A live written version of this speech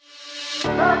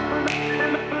Welcome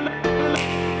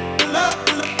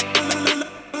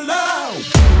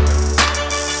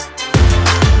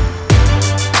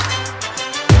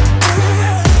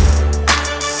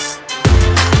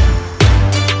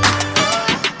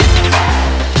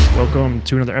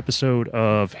to another episode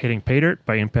of Hitting Pay Dirt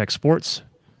by Impact Sports.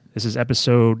 This is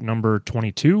episode number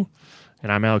 22,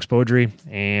 and I'm Alex Beaudry.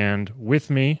 And with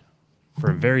me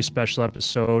for a very special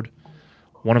episode,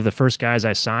 one of the first guys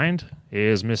I signed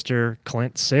is Mr.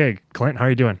 Clint Sigg. Clint, how are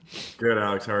you doing? Good,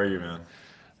 Alex. How are you, man?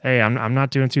 Hey, I'm not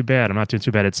doing too bad.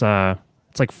 It's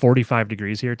like 45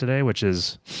 degrees here today, which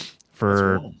is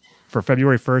for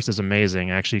February 1st is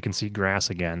amazing. Actually, you can see grass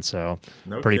again, so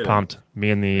pretty kidding. pumped. Me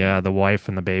and the wife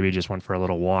and the baby just went for a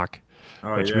little walk.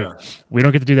 Oh, which yeah. we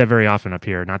don't get to do that very often up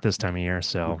here, not this time of year.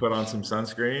 So You put on some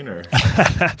sunscreen, or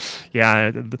yeah,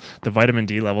 the vitamin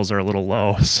D levels are a little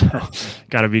low, so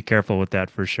got to be careful with that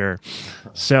for sure.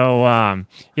 So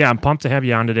yeah, I'm pumped to have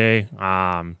you on today.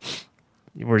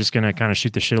 We're just going to kind of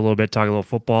shoot the shit a little bit, talk a little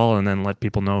football, and then let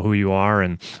people know who you are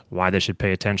and why they should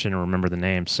pay attention and remember the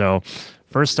name. So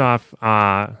first off,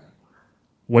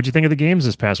 what'd you think of the games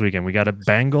this past weekend? We got a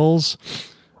Bengals-Rams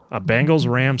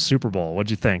Super Bowl.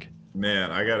 What'd you think?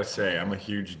 man, I gotta say, I'm a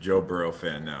huge Joe Burrow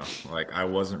fan now. Like, I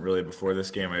wasn't really before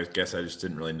this game. I guess I just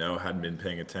didn't really know, hadn't been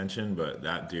paying attention. But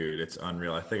that dude, it's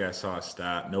unreal. I think I saw a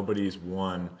stat. Nobody's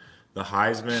won the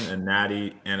Heisman, a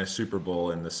Natty, and a Super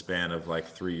Bowl in the span of like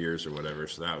 3 years or whatever.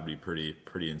 So that would be pretty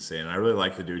insane. And I really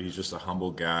like the dude. He's just a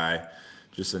humble guy,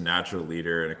 just a natural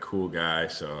leader and a cool guy.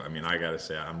 So I mean, I gotta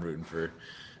say, I'm rooting for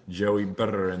Joey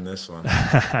Burrow in this one.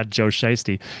 Joe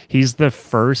Shiesty. He's the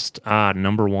first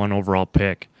number one overall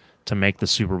pick to make the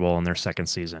Super Bowl in their second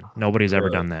season. Nobody's ever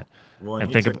done that. Well,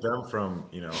 and he took them from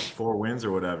 4 wins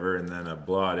or whatever, and then a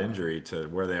blowout injury to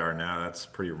where they are now. That's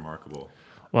pretty remarkable.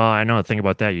 Well, I know. Think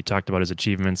about that. You talked about his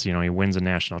achievements. He wins a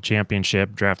national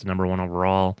championship, drafted number one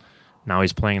overall. Now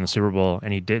he's playing in the Super Bowl,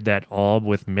 and he did that all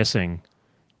with missing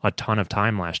a ton of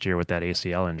time last year with that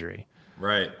ACL injury.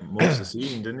 Right. Most of the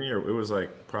season, didn't he? Or it was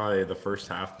like probably the first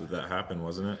half that happened,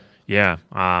 wasn't it? Yeah,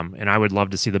 and I would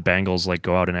love to see the Bengals like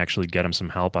go out and actually get him some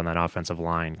help on that offensive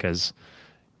line because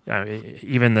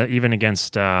even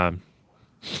against the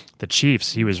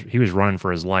Chiefs, he was running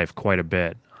for his life quite a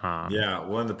bit. Yeah.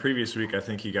 Well, in the previous week, I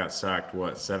think he got sacked.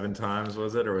 What, 7 times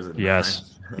was it, or was it 9?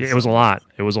 Yes, yeah, it was a lot.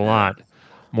 It was a lot.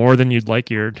 More than you'd like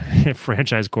your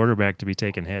franchise quarterback to be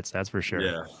taking hits. That's for sure.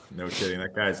 Yeah. No kidding.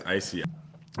 That guy's icy.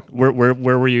 Where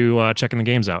were you checking the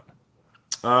games out?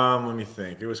 Let me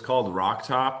think. It was called Rock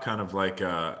Top, kind of like in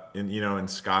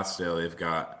Scottsdale, they've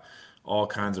got all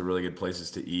kinds of really good places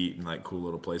to eat and like cool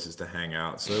little places to hang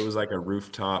out. So it was like a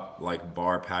rooftop, like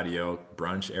bar patio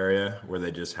brunch area where they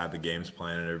just had the games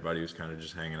playing and everybody was kind of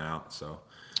just hanging out. So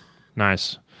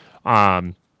nice.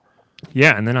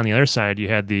 Yeah, and then on the other side, you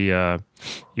had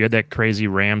that crazy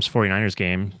Rams 49ers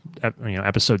game,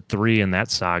 episode 3 in that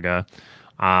saga.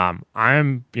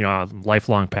 I'm a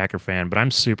lifelong Packer fan, but I'm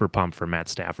super pumped for Matt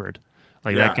Stafford.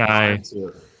 Like that guy,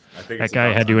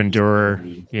 had to endure,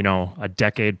 a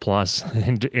decade plus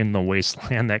in the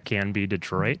wasteland that can be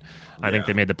Detroit. I think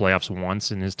they made the playoffs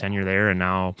once in his tenure there, and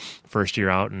now first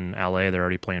year out in LA, they're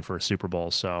already playing for a Super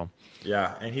Bowl. So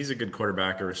yeah, and he's a good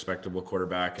quarterback, a respectable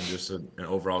quarterback, and just an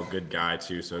overall good guy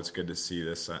too. So it's good to see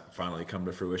this finally come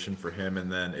to fruition for him.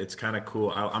 And then it's kind of cool.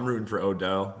 I'm rooting for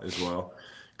Odell as well,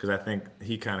 because I think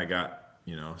he kind of got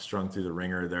strung through the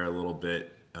ringer there a little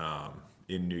bit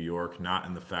in New York. Not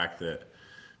in the fact that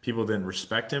people didn't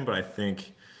respect him, but I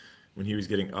think when he was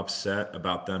getting upset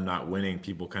about them not winning,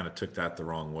 people kind of took that the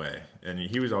wrong way. And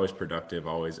he was always productive,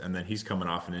 always. And then he's coming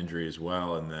off an injury as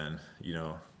well. And then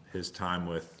his time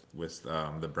with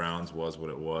the Browns was what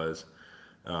it was.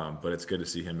 But it's good to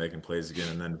see him making plays again.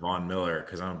 And then Von Miller,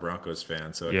 because I'm a Broncos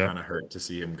fan, so it kind of hurt to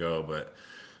see him go. But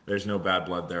there's no bad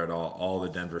blood there at all. All the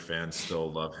Denver fans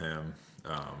still love him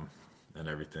and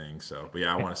everything. So, but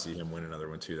yeah, I want to see him win another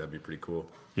one too. That'd be pretty cool.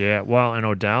 Yeah, well, and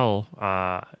Odell,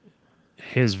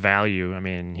 his value, I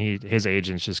mean, his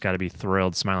agent's just got to be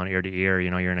thrilled, smiling ear to ear.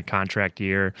 You're in a contract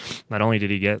year. Not only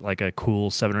did he get like a cool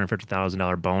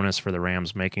 $750,000 bonus for the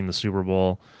Rams making the Super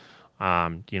Bowl,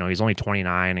 he's only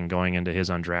 29 and going into his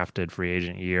undrafted free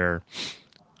agent year.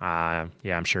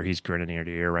 I'm sure he's grinning ear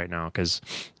to ear right now because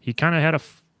he kind of had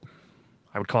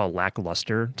I would call a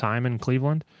lackluster time in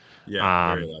Cleveland.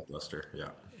 Yeah, very lackluster. Yeah.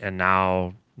 And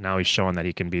now he's showing that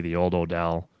he can be the old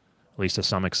Odell, at least to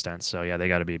some extent. So yeah, they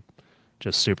got to be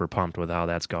just super pumped with how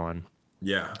that's going.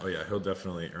 Yeah. Oh yeah, he'll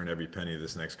definitely earn every penny of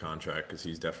this next contract because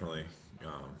he's definitely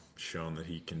shown that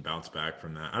he can bounce back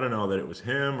from that. I don't know that it was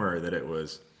him or that it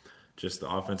was just the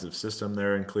offensive system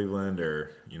there in Cleveland,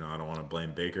 or I don't want to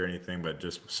blame Baker or anything, but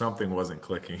just something wasn't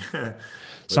clicking with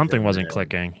Something him wasn't there.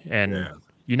 clicking, and Yeah,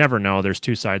 you never know. There's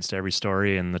two sides to every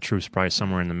story, and the truth's probably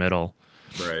somewhere in the middle.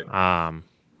 right.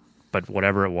 But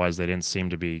whatever it was, they didn't seem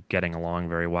to be getting along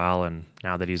very well. And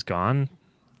now that he's gone,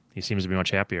 he seems to be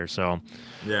much happier. So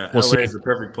Yeah, we'll LA see. is the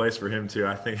perfect place for him too.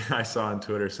 I think I saw on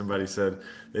Twitter somebody said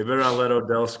they better not let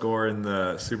Odell score in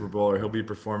the Super Bowl or he'll be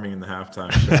performing in the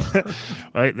halftime show.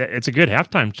 It's a good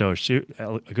halftime show. Shoot,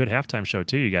 a good halftime show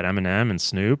too. You got Eminem and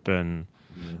Snoop, and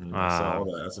I saw uh, all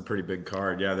that. That's a pretty big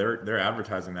card. Yeah, they're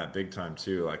advertising that big time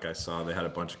too. Like I saw they had a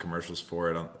bunch of commercials for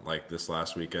it on like this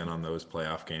last weekend on those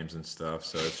playoff games and stuff.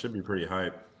 So it should be pretty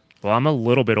hype. well, I'm a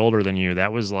little bit older than you.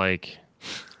 That was like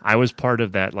I was part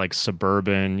of that like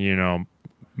suburban,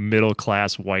 middle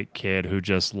class white kid who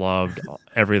just loved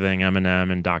everything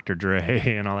Eminem and Dr. Dre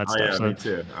and all that Oh stuff. yeah, So me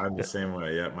too. I'm the same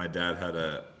way. Yeah, my dad had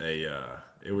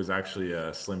it was actually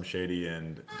a Slim Shady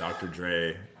and Dr.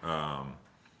 Dre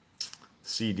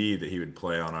CD that he would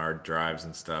play on our drives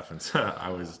and stuff, and so I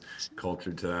was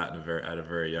cultured to that at a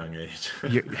very young age.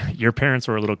 your parents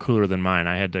were a little cooler than mine.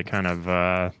 I had to kind of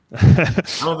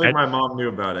I don't think I, my mom knew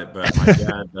about it, but my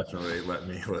dad definitely let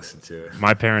me listen to it.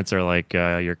 my parents are like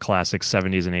your classic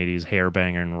 70s and 80s hair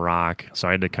banger and rock. So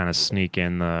I had to kind of sneak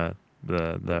in the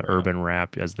Yeah, urban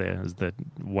rap as the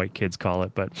white kids call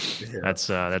it. But yeah, that's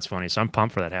funny. So I'm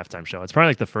pumped for that halftime show. It's probably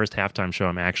like the first halftime show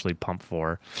I'm actually pumped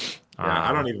for. yeah.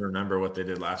 I Um, don't even remember what they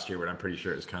did last year, but I'm pretty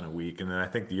sure it was kind of weak. And then I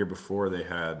think the year before they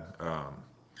had,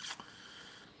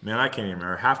 man, I can't even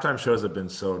remember. Halftime shows have been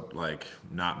so like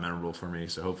not memorable for me.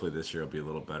 So hopefully this year will be a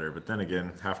little better. But then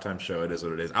again, halftime show it is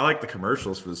what it is. I like the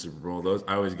commercials for the Super Bowl. Those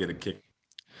I always get a kick.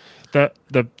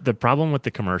 the problem with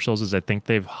the commercials is I think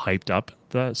they've hyped up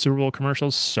the Super Bowl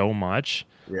commercials so much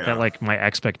that Yeah, like my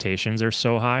expectations are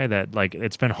so high that like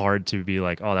it's been hard to be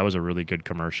like, oh, that was a really good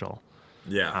commercial.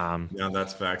 yeah, Um, yeah.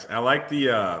 That's facts. I like the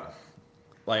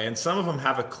like, and some of them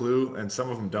have a clue, and some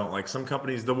of them don't. Like some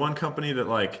companies, the one company that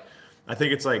like, I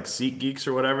think it's like Seat Geeks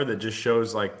or whatever that just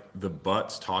shows like the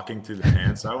butts talking through the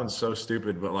pants. That one's so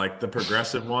stupid. But like the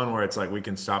progressive one where it's like we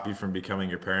can stop you from becoming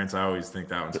your parents. I always think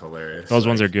that one's hilarious. those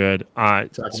ones are Like good.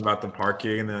 talking about the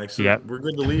parking, and they're like, "So Yeah. we're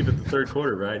good to leave at the third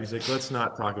quarter, right?" And he's like, "Let's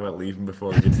not talk about leaving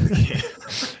before we get to the game."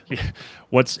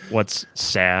 What's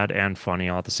sad and funny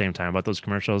all at the same time about those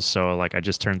commercials? So like I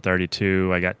just turned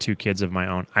 32. I got two kids of my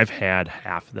own. I've had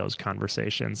half of those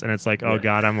conversations, and it's like, oh Yeah.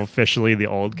 God, I'm officially the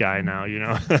old guy now. You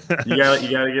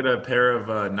gotta get a pair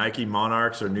of Nike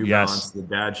Monarchs or New Yes, Balance, the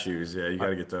dad shoes. Yeah, you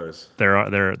gotta get those. they're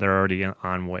already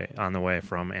on the way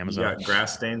from You Amazon. got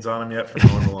grass stains on them yet from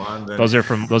mowing the lawn? Then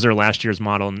Those are last year's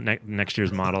model. Next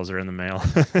year's models are in the mail.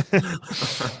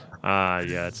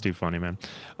 Yeah, it's too funny, man.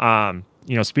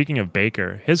 Speaking of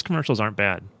Baker, his commercials aren't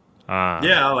bad. Uh,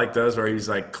 yeah, I like those where he's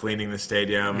like cleaning the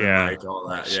stadium and yeah, like all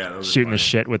that. Yeah, those are shooting the funny.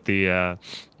 shit with the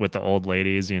old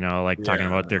ladies, like talking Yeah,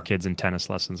 about their kids in tennis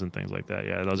lessons and things like that.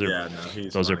 Yeah, yeah, no,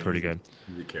 he's those are funny. pretty good.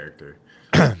 He's a character.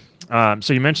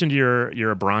 So you mentioned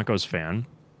you're a Broncos fan.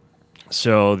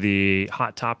 So the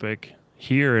hot topic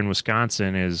here in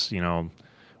Wisconsin is,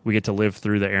 we get to live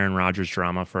through the Aaron Rodgers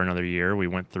drama for another year. We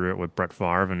went through it with Brett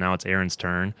Favre, and now it's Aaron's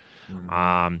turn. Hmm.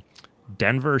 Um,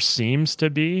 Denver seems to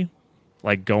be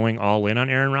like going all in on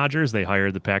Aaron Rodgers. They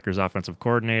hired the Packers offensive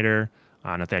coordinator,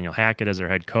 Nathaniel Hackett, as their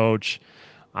head coach.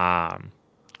 Um,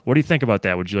 what do you think about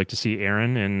that? Would you like to see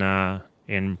Aaron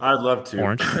in I'd love to,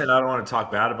 orange? and I don't want to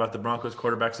talk bad about the Broncos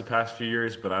quarterbacks the past few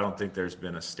years, but I don't think there's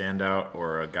been a standout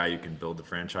or a guy you can build the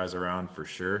franchise around for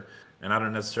sure. And I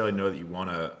don't necessarily know that you want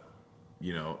to,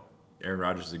 you know, Aaron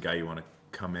Rodgers is a guy you want to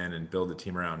come in and build a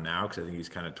team around now because I think he's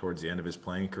kind of towards the end of his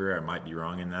playing career. I might be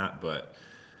wrong in that, but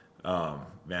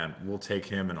man, we'll take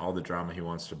him and all the drama he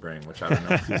wants to bring, which I don't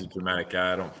know if he's a dramatic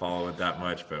guy. I don't follow it that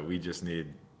much, but we just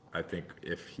need, I think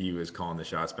if he was calling the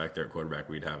shots back there at quarterback,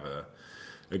 we'd have a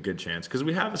good chance because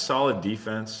we have a solid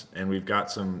defense and we've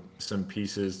got some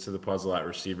pieces to the puzzle at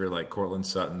receiver like Cortland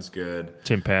Sutton's good.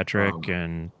 Tim Patrick Um,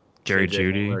 and Jerry KJ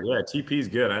Judy. Hamler, yeah, TP's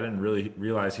good. I didn't really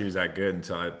realize he was that good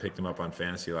until I picked him up on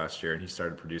fantasy last year and he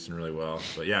started producing really well.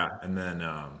 But yeah, and then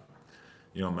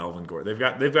Melvin Gordon.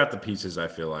 They've got the pieces. I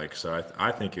feel like so.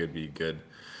 I think it would be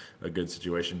a good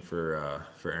situation for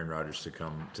Aaron Rodgers to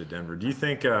come to Denver. Do you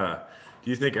think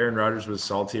Aaron Rodgers was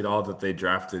salty at all that they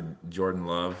drafted Jordan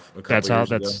Love a That's couple how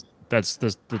years ago? that's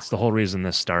the whole reason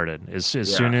this started. Is as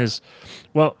soon Yeah, as,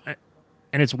 well,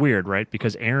 and it's weird, right?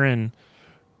 Because Aaron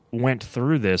went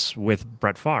through this with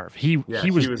Brett Favre. He yeah,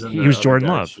 he he was was in he the was other Jordan guy's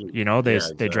Love. shoes. They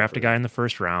Yeah, they draft a exactly. guy in the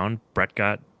first round. Brett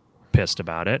got pissed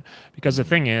about it because the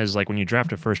thing is, like when you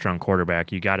draft a first round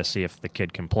quarterback, you got to see if the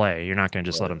kid can play. You're not going to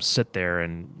just let Right. him sit there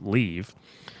and leave.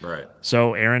 Right.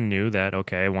 So Aaron knew that,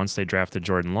 okay, once they drafted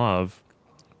Jordan Love,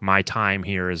 my time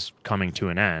here is coming to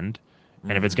an end.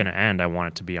 And if it's going Mm-hmm. to end, I want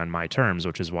it to be on my terms,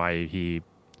 which is why he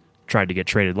tried to get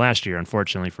traded last year.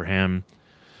 Unfortunately for him,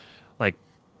 like,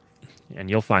 and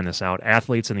you'll find this out,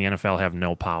 athletes in the NFL have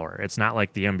no power. It's not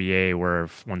like the NBA where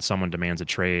when someone demands a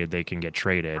trade, they can get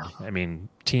traded. I mean,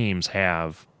 teams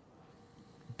have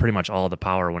pretty much all the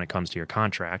power when it comes to your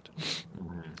contract.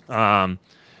 Mm-hmm.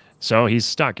 So he's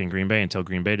stuck in Green Bay until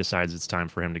Green Bay decides it's time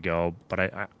for him to go.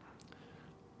 But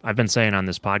I've been saying on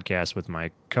this podcast with my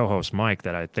co-host Mike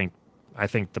that I think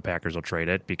the Packers will trade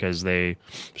it because they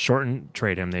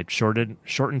trade him. They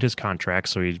shortened his contract,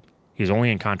 so he's only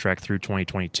in contract through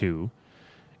 2022,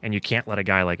 and you can't let a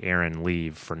guy like Aaron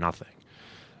leave for nothing.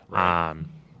 Right.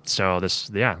 So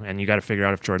and you got to figure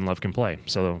out if Jordan Love can play.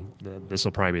 So this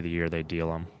will probably be the year they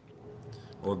deal him.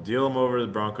 We'll deal him over to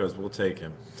the Broncos. We'll take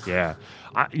him. Yeah.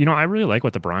 I really like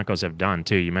what the Broncos have done,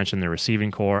 too. You mentioned the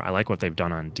receiving core. I like what they've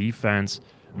done on defense.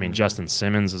 I mean, Mm-hmm. Justin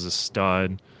Simmons is a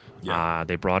stud. Yeah.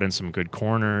 They brought in some good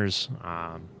corners.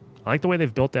 I like the way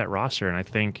they've built that roster, and I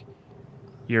think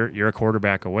you're a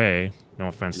quarterback away. No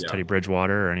offense to Yeah. Teddy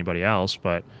Bridgewater or anybody else,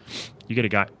 but you get a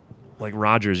guy like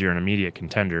Rodgers, you're an immediate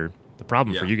contender. The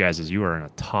problem for Yeah. you guys is you are in a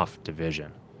tough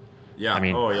division. I Yeah.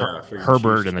 mean, Oh, yeah. For the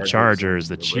Herbert Chiefs, and the Chargers,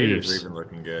 Chargers, and the the Raiders are Chiefs. even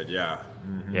looking good. Yeah.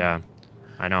 Mm-hmm. Yeah,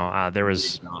 I know.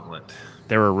 Big gauntlet.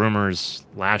 There were rumors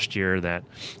last year that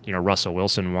Russell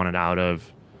Wilson wanted out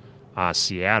of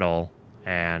Seattle,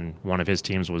 and one of his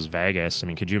teams was Vegas. I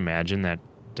mean, could you imagine that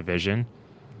division?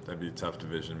 That'd be a tough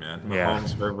division, man. Yeah,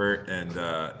 Mahomes, Herbert,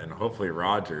 and hopefully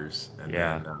Rodgers, and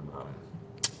yeah. then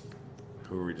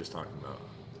who were we just talking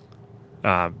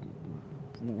about? Uh,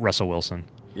 Russell Wilson.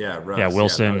 Yeah, Yeah, Russ. Yeah, that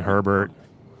Wilson, would be Herbert, fun.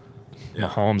 Yeah,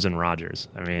 Mahomes, and Rodgers.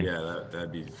 I mean, yeah,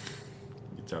 that'd be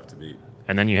tough to beat.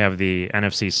 and then you have the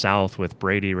NFC South with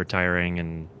Brady retiring,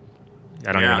 and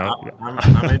I don't even Yeah, know. I'm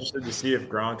interested to see if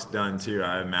Gronk's done too.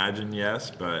 I imagine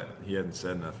yes, but he hasn't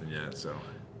said nothing yet. So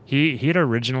He had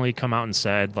originally come out and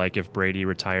said like if Brady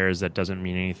retires, that doesn't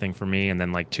mean anything for me, and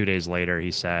then like 2 days later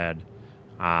he said,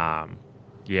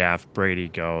 yeah, if Brady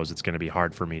goes, it's going to be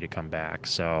hard for me to come back.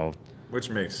 So, which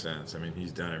makes sense. I mean,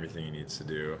 he's done everything he needs to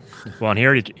do. well,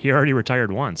 and he already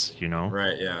retired once.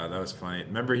 Right? Yeah, that was funny.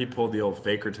 Remember he pulled the old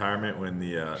fake retirement when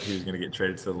the he was going to get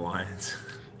traded to the Lions.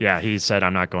 Yeah, he said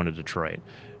I'm not going to Detroit,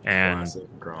 and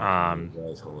Classic Gronk move. That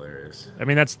was hilarious. I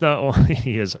mean that's the only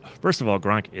he is. First of all,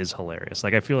 Gronk is hilarious.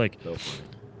 Like I feel like So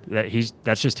funny.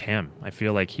 that's just him. I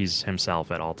feel like he's himself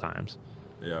at all times.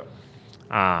 Yep.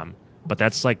 But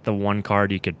that's like the one card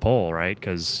he could pull, right?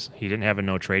 Because he didn't have a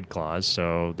no trade clause,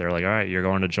 so they're like, all right, you're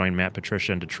going to join Matt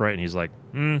Patricia in Detroit, and he's like,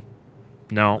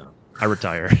 no, I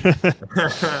retire.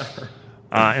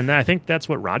 And then I think that's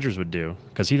what Rodgers would do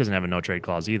because he doesn't have a no trade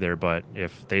clause either. But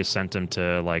if they sent him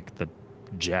to like the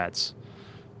Jets,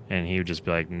 and he would just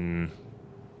be like,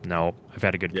 no, I've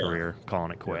had a good Yeah. career,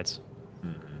 calling it Yeah. quits.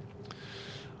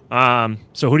 Mhm.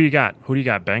 So who do you got? Who do you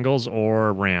got? Bengals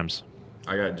or Rams?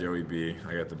 I got Joey B.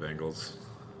 I got the Bengals.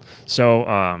 So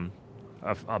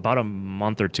about a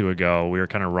month or two ago, we were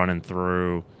kind of running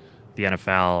through the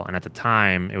NFL, and at the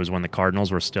time, it was when the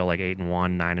Cardinals were still like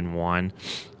 8-1, 9-1,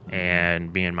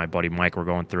 and me and my buddy Mike were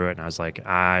going through it, and I was like,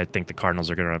 I think the Cardinals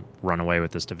are going to run away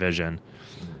with this division.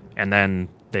 And then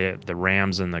the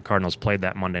Rams and the Cardinals played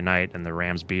that Monday night, and the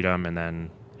Rams beat them, and then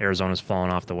Arizona's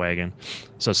fallen off the wagon.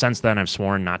 So since then, I've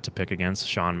sworn not to pick against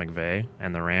Sean McVay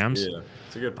and the Rams. Yeah,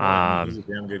 it's a good point. I mean, he's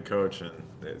a damn good coach, and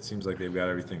it seems like they've got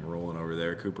everything rolling over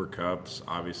there. Cooper Kupp's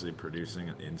obviously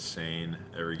producing insane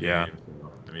every game. Yeah.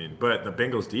 So, I mean, but the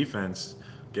Bengals defense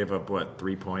gave up,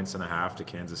 3.5 points to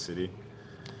Kansas City?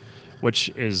 Which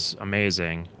is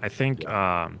amazing. I think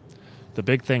the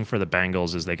big thing for the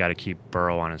Bengals is they got to keep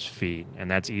Burrow on his feet, and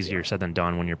that's easier said than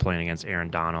done when you're playing against Aaron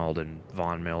Donald and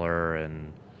Von Miller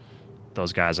and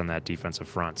those guys on that defensive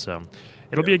front. So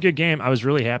it'll be a good game. I was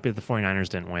really happy that the 49ers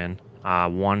didn't win.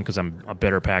 One, because I'm a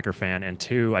bitter Packer fan, and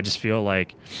two, I just feel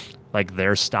like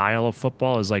their style of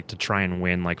football is like to try and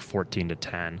win like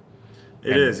 14-10.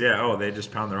 It is, yeah. Oh, they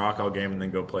just pound the rock all game and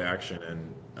then go play action.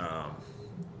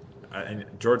 And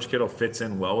George Kittle fits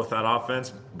in well with that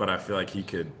offense, but I feel like he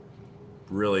could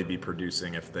really be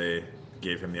producing if they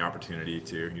gave him the opportunity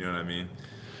to. You know what I mean?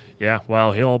 Yeah,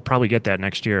 well, he'll probably get that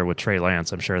next year with Trey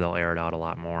Lance. I'm sure they'll air it out a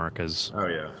lot more because Oh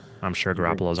yeah. I'm sure You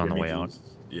think Garoppolo's on the Jimmy way out. G's-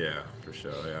 Yeah, for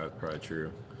sure. Yeah, that's probably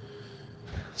true.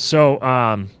 So,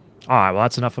 all right. Well,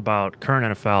 that's enough about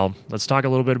current NFL. Let's talk a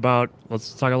little bit about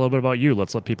you.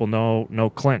 Let's let people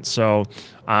know Clint. So,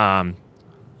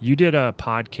 you did a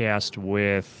podcast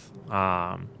with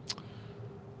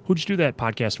who'd you do that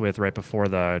podcast with right before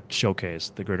the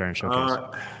showcase, the Gridiron Showcase?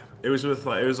 It was with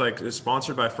like it was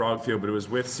sponsored by Frogfield, but it was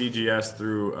with CGS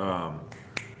through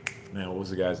man, what was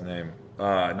the guy's name?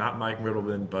 Not Mike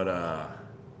Riddleman, but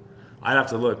I'd have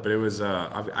to look. But it was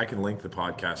I can link the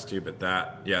podcast too. But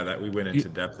that we went Y- into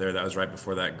depth there. That was right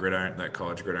before that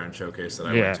college gridiron showcase that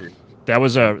I went Yeah, to. that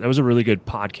was a really good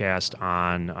podcast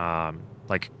on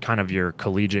like kind of your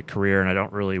collegiate career, and I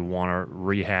don't really want to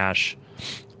rehash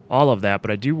all of that, but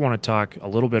I do want to talk a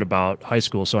little bit about high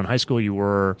school. So in high school, you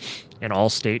were an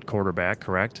all-state quarterback,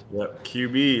 correct? Yep,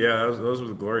 QB. Yeah, those were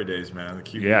the glory days, man.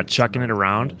 The Yeah, QB chucking it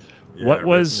around. Yeah, What ripping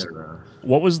was it around.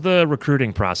 what was the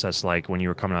recruiting process like when you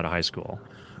were coming out of high school?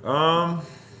 Um,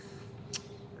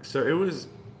 so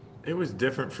it was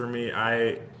different for me.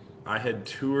 I had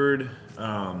toured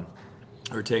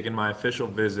or taken my official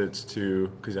visits to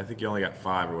because I think you only got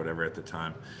 5 or whatever at the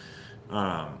time.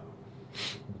 Um,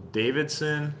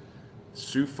 Davidson,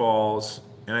 Sioux Falls,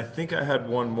 and I think I had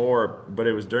one more, but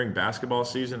it was during basketball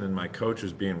season, and my coach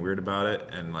was being weird about it,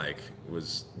 and like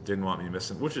was didn't want me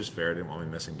missing, which is fair. Didn't want me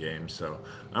missing games, so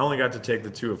I only got to take the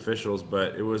 2 officials,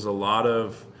 but it was a lot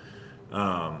of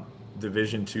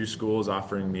Division II schools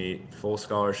offering me full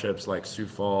scholarships, like Sioux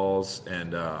Falls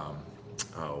and oh,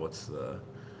 what's the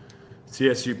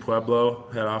CSU Pueblo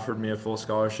had offered me a full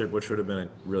scholarship, which would have been a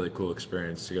really cool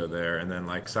experience to go there. And then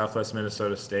like Southwest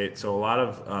Minnesota State. So a lot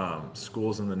of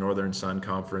schools in the Northern Sun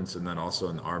Conference and then also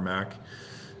in the RMAC.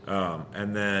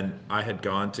 And then I had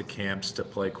gone to camps to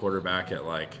play quarterback at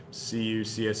like CU,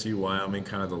 CSU, Wyoming,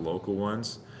 kind of the local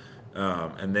ones.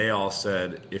 And they all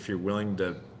said, if you're willing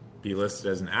to be listed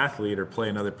as an athlete or play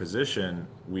another position,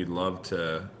 we'd love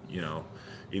to,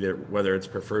 either whether it's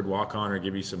preferred walk-on or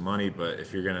give you some money, but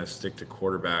if you're going to stick to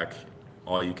quarterback,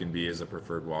 all you can be is a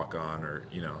preferred walk-on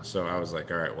so I was like,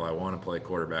 all right, well, I want to play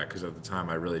quarterback because at the time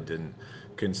I really didn't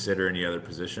consider any other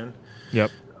position.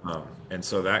 Yep. And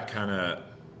so that kind of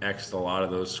X'd a lot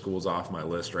of those schools off my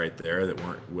list right there that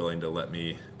weren't willing to let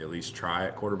me at least try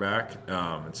at quarterback.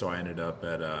 And so I ended up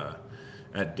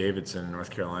at Davidson,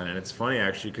 North Carolina. And it's funny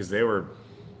actually because they were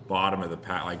bottom of the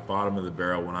pack, like bottom of the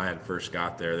barrel when I had first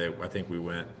got there. I think we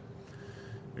went.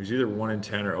 It was either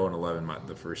 1-10 or 0-11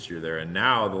 the first year there, and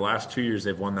now the last 2 years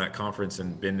they've won that conference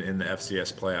and been in the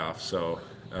FCS playoffs. So,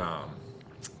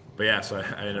 but yeah, so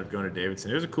I ended up going to Davidson.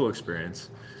 It was a cool experience,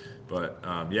 but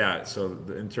yeah. So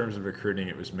in terms of recruiting,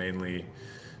 it was mainly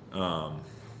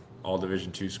all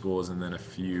Division II schools, and then a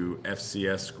few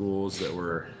FCS schools that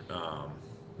were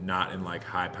not in like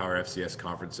high power FCS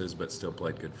conferences, but still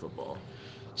played good football.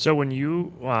 So when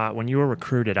you were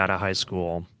recruited out of high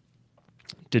school,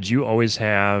 did you always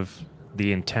have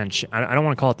the intention? I don't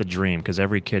want to call it the dream because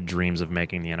every kid dreams of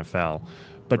making the NFL,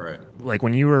 but Right. like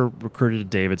when you were recruited to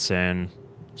Davidson,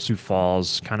 Sioux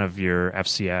Falls, kind of your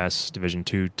FCS Division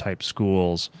two type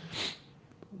schools,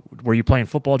 were you playing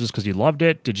football just because you loved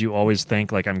it? Did you always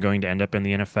think like I'm going to end up in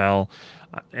the NFL?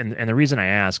 And the reason I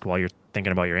ask while you're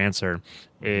thinking about your answer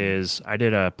is I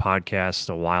did a podcast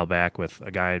a while back with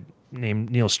a guy named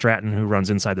Neil Stratton who runs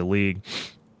Inside the League,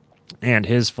 and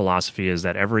his philosophy is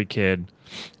that every kid,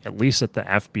 at least at the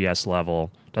FBS level,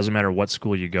 doesn't matter what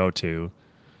school you go to,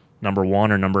 number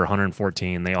 1 or number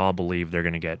 114, they all believe they're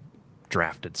going to get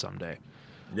drafted someday.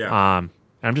 Yeah.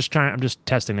 I'm just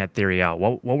testing that theory out.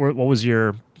 What was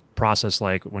your process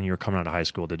like when you were coming out of high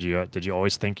school? Did you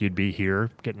always think you'd be here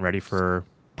getting ready for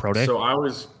pro day? So I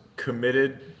was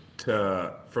committed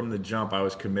from the jump, I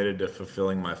was committed to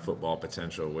fulfilling my football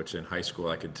potential, which in high school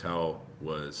I could tell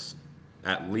was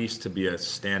at least to be a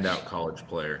standout college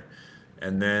player.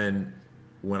 And then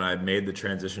when I made the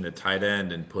transition to tight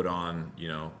end and put on,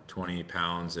 20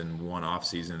 pounds in one off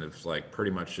season of like pretty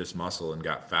much just muscle and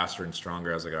got faster and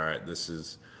stronger, I was like, all right, this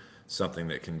is something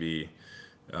that can be,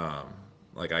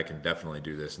 like I can definitely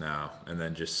do this now. And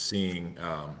then just seeing,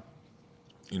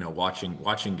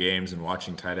 watching games and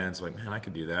watching tight ends, like, man, I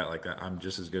could do that. Like that, I'm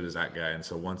just as good as that guy. And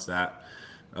so once that,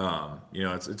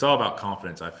 it's all about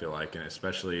confidence, I feel like, and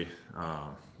especially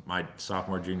my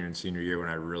sophomore, junior, and senior year when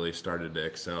I really started to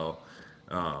excel.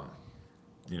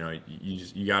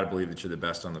 You got to believe that you're the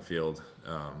best on the field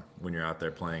when you're out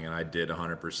there playing, and I did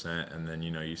 100%. And then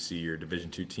you see your Division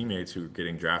II teammates who are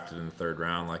getting drafted in the 3rd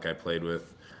round. Like I played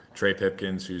with Trey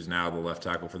Pipkins, who's now the left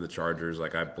tackle for the Chargers.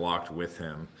 Like I blocked with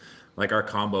him. Like our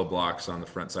combo blocks on the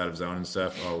front side of zone and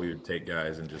stuff. Oh, we would take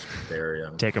guys and just bury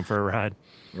them. Take them for a ride.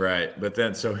 Right, but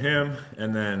then so him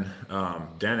and then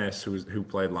Dennis, who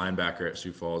played linebacker at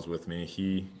Sioux Falls with me,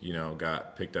 he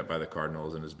got picked up by the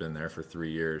Cardinals and has been there for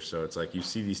 3 years. So it's like you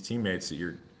see these teammates that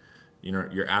you're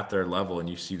you're at their level and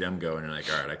you see them go and you're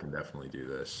like, all right, I can definitely do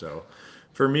this. So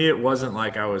for me, it wasn't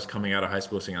like I was coming out of high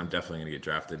school saying I'm definitely going to get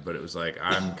drafted, but it was like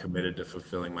I'm committed to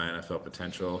fulfilling my NFL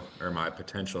potential or my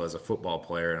potential as a football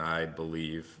player, and I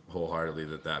believe wholeheartedly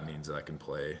that that means that I can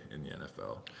play in the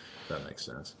NFL. If that makes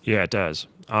sense. Yeah, it does.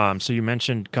 So you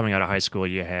mentioned coming out of high school,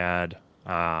 you had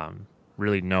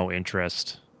really no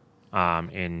interest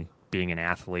in being an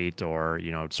athlete or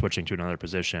switching to another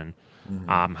position.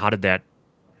 Hmm. How did that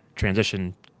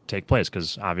transition take place?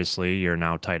 Because obviously you're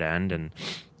now tight end, and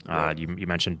Right. you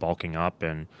mentioned bulking up,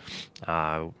 and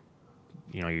uh,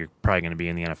 you're probably going to be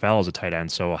in the NFL as a tight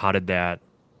end. So how did that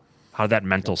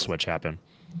mental switch happen?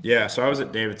 Yeah, so I was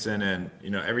at Davidson, and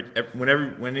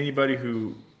when anybody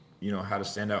who had a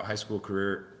standout high school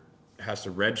career has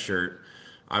to redshirt,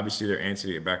 obviously they're antsy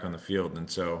to get back on the field,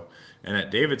 and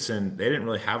at Davidson they didn't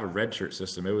really have a redshirt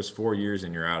system. It was 4 years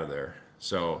and you're out of there.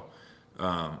 So,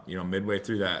 midway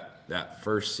through that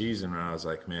first season, when I was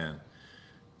like, man,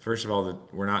 first of all, that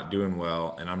we're not doing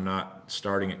well, and I'm not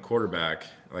starting at quarterback.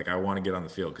 Like I want to get on the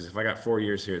field because if I got 4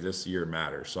 years here, this year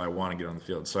matters. So I want to get on the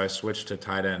field. So I switched to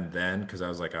tight end then because I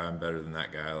was like, I'm better than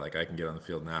that guy. Like I can get on the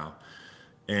field now.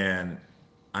 And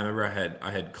I remember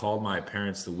I had called my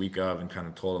parents the week of and kind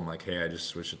of told them like, hey, I just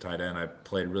switched to tight end. I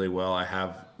played really well. I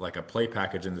have like a play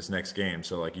package in this next game,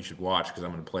 so like you should watch because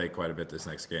I'm going to play quite a bit this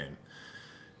next game.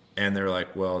 And they're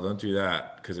like, well, don't do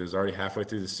that because it was already halfway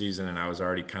through the season and I was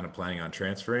already kind of planning on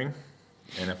transferring.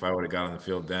 And if I would have got on the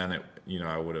field then,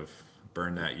 I would have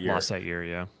burned that Lost year. that year,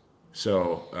 yeah.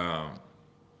 So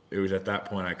it was at that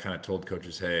point I kind of told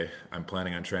coaches, hey, I'm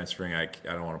planning on transferring. I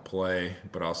don't want to play,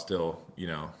 but I'll still,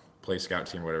 play scout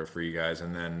team or whatever for you guys.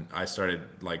 And then I started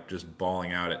like just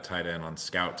balling out at tight end on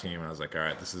scout team. And I was like, all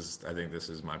right, I think this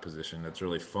is my position. It's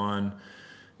really fun.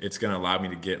 It's going to allow me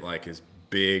to get like as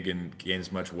big and gain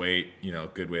as much weight,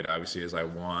 good weight obviously as I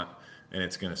want, and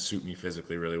it's going to suit me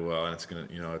physically really well, and it's going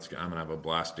to, I'm going to have a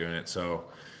blast doing it. So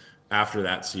after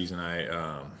that season,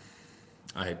 I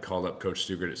had called up Coach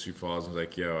Stugart at Sioux Falls and was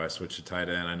like, "Yo, I switched to tight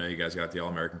end. I know you guys got the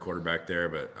All-American quarterback there,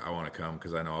 but I want to come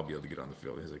because I know I'll be able to get on the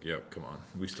field." He's like, "Yep, come on.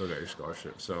 We still got your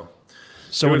scholarship." So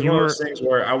So it when was you one of were those things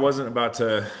where I wasn't about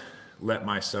to let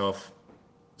myself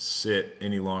sit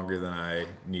any longer than I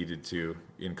needed to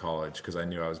in college because I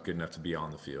knew I was good enough to be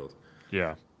on the field.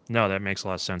 Yeah. No, that makes a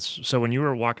lot of sense. So when you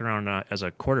were walking around as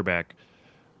a quarterback,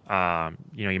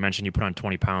 you mentioned you put on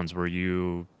 20 pounds. Were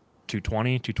you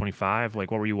 220, 225?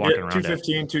 Like, what were you Yeah, walking around at?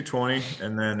 215, 220,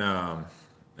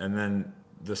 and then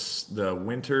the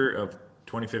winter of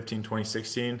 2015,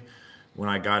 2016, when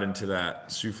I got into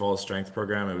that Sioux Falls strength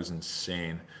program, it was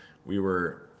insane. We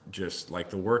were just like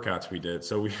the workouts we did.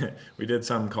 So we we did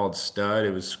something called stud.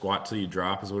 It was squat till you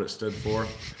drop is what it stood for.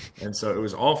 And so it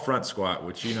was all front squat,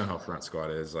 which you know how front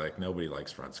squat is. Like nobody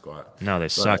likes front squat. No, they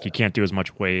But suck. You can't do as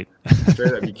much weight.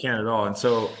 straight up, you can't at all.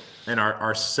 And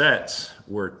our sets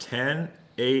were 10,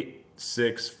 8,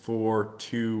 6, 4,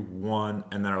 2, 1,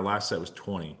 and then our last set was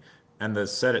 20. And the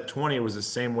set at 20 was the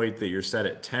same weight that your set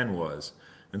at 10 was.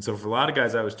 And so for a lot of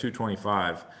guys, that was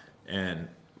 225. And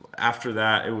after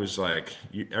that, it was like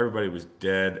everybody was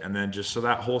dead. And then just so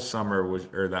that whole summer was,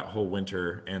 or that whole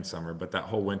winter and summer, but that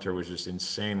whole winter was just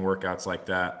insane workouts like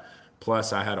that.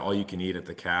 Plus, I had all you can eat at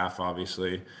the calf,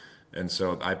 obviously. And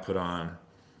so I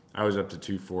was up to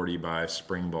 240 by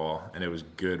spring ball, and it was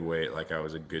good weight. Like I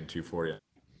was a good 240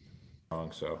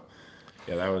 long. So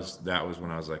yeah, that was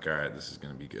when I was like, all right, this is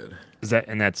gonna be good.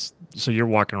 That's so you're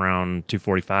walking around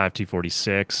 245,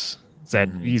 246. Is that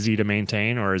easy to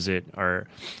maintain, or is it, or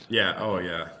Yeah. Oh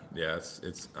yeah. Yeah.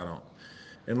 It's I don't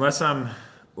unless I'm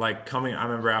like coming. I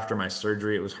remember after my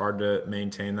surgery, it was hard to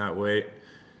maintain that weight.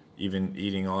 Even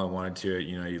eating all I wanted to,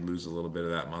 you lose a little bit of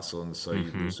that muscle, and so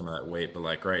you Mhm. lose some of that weight. But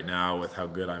like right now, with how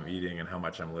good I'm eating and how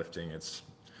much I'm lifting, it's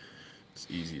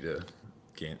easy to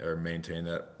gain or maintain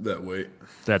that weight.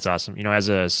 That's awesome. As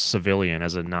a civilian,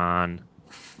 as a non,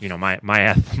 my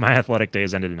athletic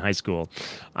days ended in high school.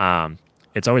 Um,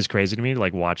 it's always crazy to me,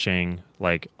 like watching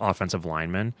like offensive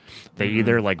linemen. They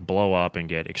either Hmm. like blow up and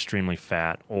get extremely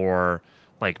fat, or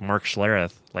like Mark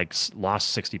Schlereth like lost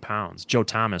 60 pounds. Joe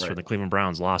Thomas for Right. the Cleveland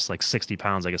Browns lost like 60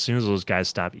 pounds. Like as soon as those guys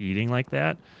stop eating like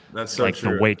that, That's so like the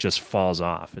true. weight just falls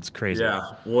off. It's crazy.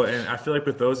 Yeah. Well, and I feel like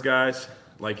with those guys,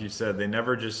 like you said, they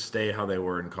never just stay how they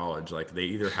were in college. Like they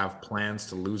either have plans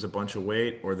to lose a bunch of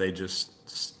weight or they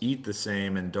just eat the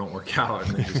same and don't work out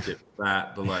and they just get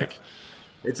fat. But like,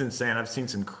 it's insane. I've seen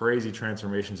some crazy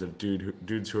transformations of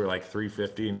dudes who are like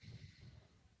 350 and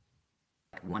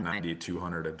 190,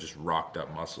 200 have just rocked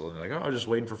up muscle. And they're like, oh, I'm just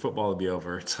waiting for football to be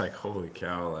over. It's like, holy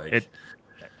cow. It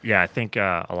Like, Yeah, I think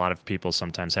a lot of people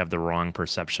sometimes have the wrong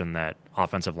perception that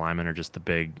offensive linemen are just the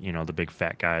big, the big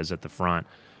fat guys at the front.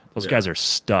 Those Yeah. guys are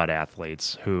stud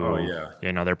athletes Oh who,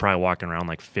 yeah. they're probably walking around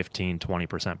like 15,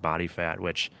 20% body fat,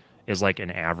 which is like an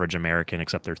average American,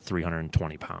 except they're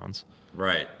 320 pounds.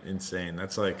 Right. Insane.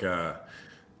 That's like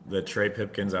the Trey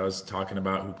Pipkins I was talking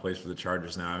about who plays for the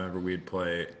Chargers now. I remember we'd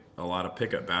play a lot of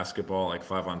pickup basketball, like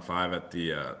 5-on-5 at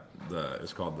the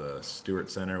it's called the Stewart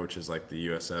Center, which is like the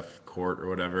USF court or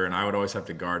whatever. And I would always have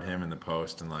to guard him in the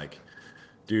post, and like,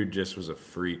 dude just was a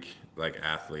freak like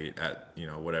athlete at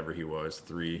whatever he was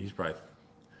three. He's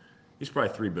probably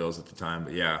 3 bills at the time,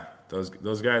 but yeah,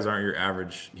 those guys aren't your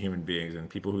average human beings, and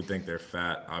people who think they're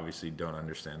fat obviously don't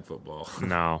understand football.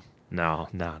 No, no,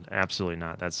 no, absolutely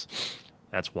not. That's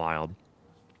wild.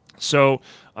 So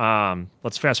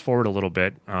let's fast forward a little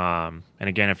bit. And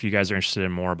again, if you guys are interested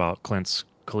in more about Clint's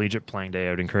collegiate playing day, I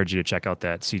would encourage you to check out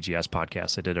that CGS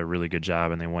podcast. They did a really good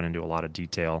job and they went into a lot of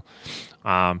detail.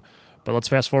 But let's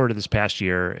fast forward to this past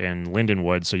year in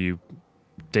Lindenwood. So you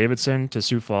Davidson to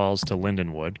Sioux Falls to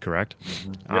Lindenwood, correct?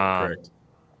 Yep, correct.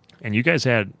 And you guys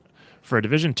had, for a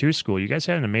Division II school, you guys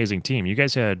had an amazing team. You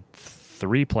guys had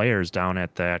 3 players down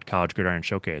at that College Gridiron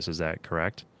Showcase. Is that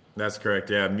correct? That's correct.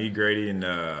 Yeah, me, Grady, and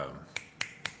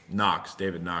Knox,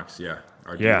 David Knox. Yeah,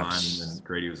 our D Yeah. line, and then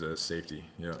Grady was a safety.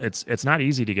 Yeah. It's not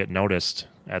easy to get noticed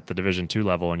at the Division II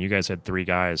level, and you guys had 3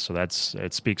 guys, so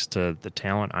it speaks to the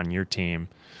talent on your team.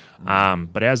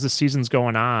 But as the season's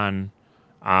going on,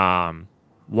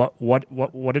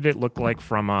 what did it look like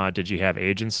from? Did you have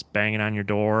agents banging on your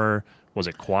door? Was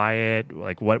it quiet?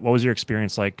 Like what was your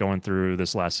experience like going through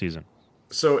this last season?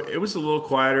 So it was a little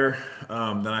quieter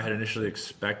than I had initially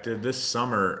expected. This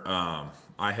summer,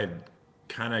 I had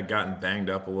kind of gotten banged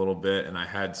up a little bit, and I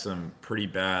had some pretty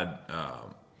bad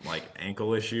like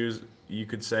ankle issues, you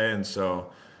could say, and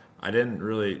so I didn't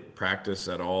really practice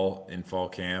at all in fall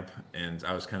camp, and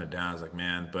I was kind of down. I was like,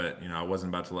 man, but I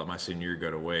wasn't about to let my senior year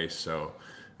go to waste, so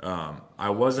I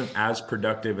wasn't as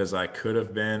productive as I could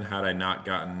have been had I not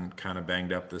gotten kind of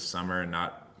banged up this summer and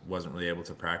not wasn't really able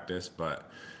to practice, but.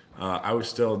 I was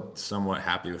still somewhat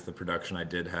happy with the production I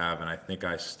did have, and I think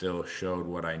I still showed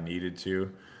what I needed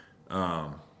to.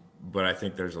 But I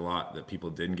think there's a lot that people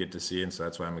didn't get to see, and so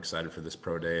that's why I'm excited for this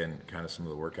pro day and kind of some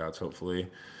of the workouts, hopefully.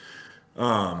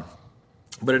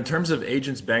 But in terms of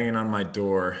agents banging on my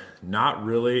door, not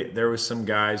really. There was some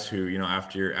guys who,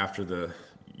 after the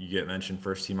you get mentioned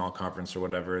first team all conference or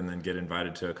whatever, and then get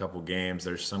invited to a couple games.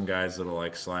 There's some guys that'll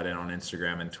like slide in on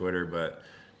Instagram and Twitter, but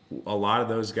a lot of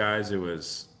those guys, it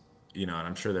was, and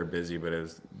I'm sure they're busy, but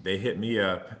they hit me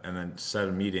up and then set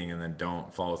a meeting and then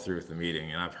don't follow through with the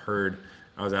meeting. And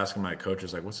I was asking my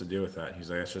coaches, like, what's the deal with that? He's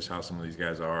like, that's just how some of these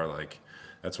guys are. Like,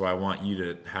 that's why I want you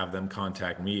to have them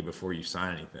contact me before you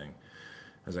sign anything.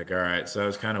 I was like, all right. So I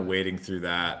was kind of waiting through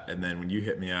that. And then when you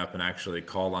hit me up and actually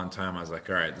called on time, I was like,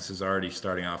 all right, this is already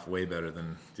starting off way better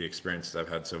than the experiences I've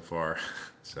had so far.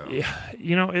 So, Yeah,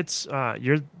 it's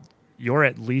you're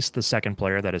at least the second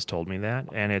player that has told me that,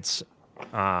 and it's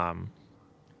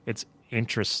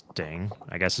interesting,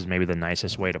 I guess is maybe the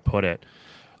nicest way to put it.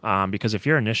 Because if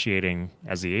you're initiating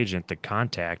as the agent the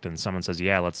contact and someone says,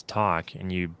 "Yeah, let's talk,"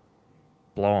 and you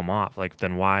blow them off, like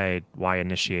then why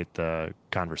initiate the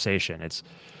conversation? yeah.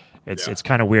 It's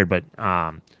kind of weird, but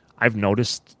I've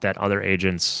noticed that other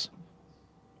agents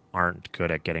aren't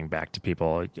good at getting back to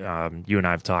people. You and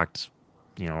I have talked,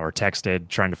 or texted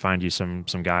trying to find you some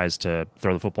guys to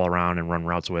throw the football around and run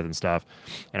routes with and stuff.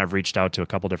 And I've reached out to a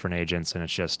couple different agents, and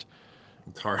it's just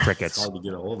It's hard. It's crickets. hard to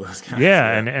get a hold of those guys.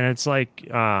 Yeah, Yeah. and it's like,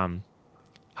 how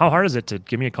hard is it to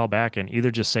give me a call back and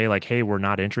either just say like, "Hey, we're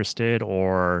not interested,"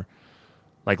 or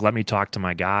like, "Let me talk to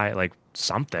my guy," like Right.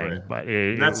 something. But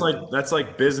And that's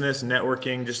like business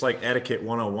networking, just like etiquette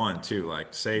 101 too. Like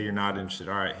say you're not interested.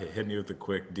 All right, hit me with a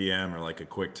quick DM or like a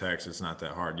quick text. It's not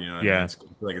that hard. You know what I mean? yeah, I feel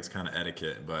like it's kind of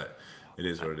etiquette, but it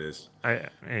is what it is.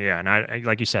 yeah, and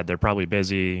like you said, they're probably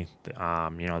busy.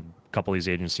 A couple of these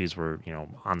agencies were,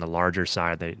 on the larger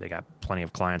side. They got plenty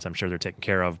of clients. I'm sure they're taken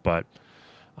care of, but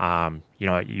I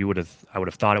would have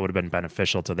thought it would have been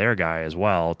beneficial to their guy as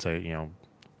well to,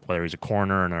 whether he's a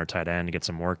corner or another tight end to get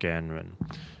some work in. And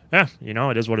yeah,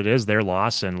 it is what it is. Their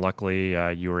loss, and luckily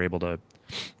you were able to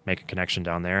make a connection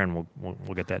down there, and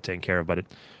we'll get that taken care of. But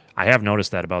I have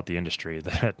noticed that about the industry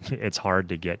that it's hard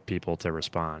to get people to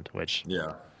respond, which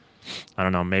Yeah. I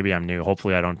don't know. Maybe I'm new.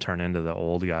 Hopefully, I don't turn into the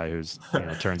old guy who's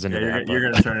turns into Yeah, that.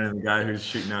 you're But gonna turn into the guy who's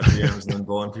shooting out DMs and then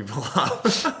blowing people up.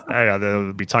 yeah,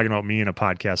 they'll be talking about me in a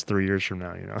podcast 3 years from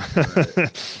now.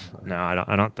 Right. No,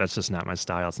 I don't. That's just not my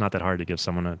style. It's not that hard to give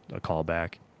someone a call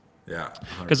back. Yeah,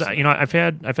 Because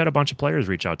 100%. I've had a bunch of players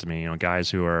reach out to me, guys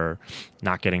who are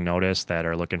not getting noticed that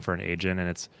are looking for an agent, and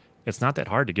it's not that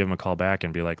hard to give them a call back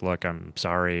and be like, look, I'm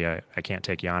sorry, I can't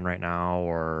take you on right now,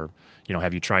 or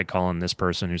have you tried calling this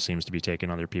person who seems to be taking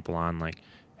other people on? Like,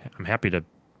 I'm happy to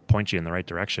point you in the right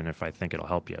direction if I think it'll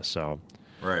help you. So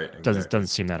Right, doesn't exactly.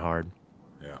 seem that hard.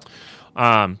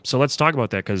 Yeah. So let's talk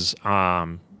about that because,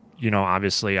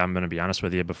 obviously, I'm going to be honest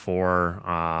with you. Before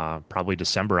probably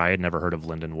December, I had never heard of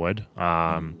Lindenwood.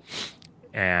 Mhm.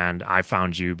 And I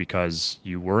found you because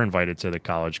you were invited to the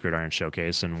College Gridiron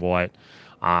Showcase. And what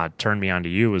turned me on to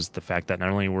you was the fact that not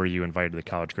only were you invited to the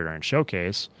College Gridiron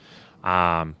Showcase,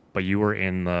 but you were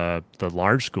in the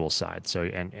large school side, so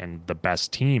and the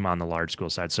best team on the large school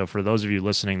side. So for those of you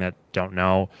listening that don't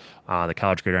know, the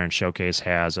College Gridiron Showcase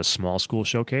has a small school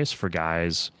showcase for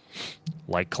guys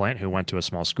like Clint who went to a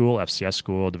small school, FCS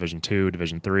school, Division 2,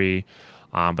 Division 3,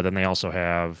 but then they also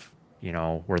have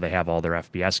where they have all their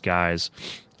FBS guys,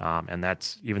 and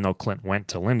that's even though Clint went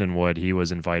to Lindenwood, he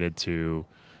was invited to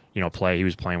play. He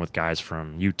was playing with guys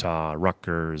from Utah,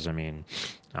 Rutgers. I mean,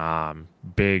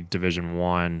 big Division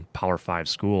 1, Power 5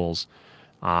 schools.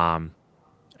 Um,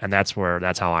 and that's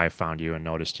how I found you and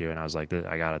noticed you. And I was like,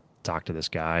 I gotta talk to this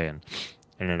guy, and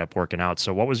it ended up working out.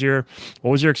 So what was your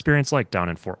experience like down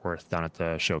in Fort Worth, down at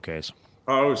the showcase?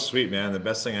 Oh, it was sweet, man. The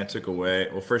best thing I took away,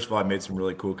 well, first of all, I made some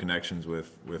really cool connections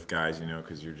with guys,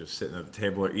 because you're just sitting at the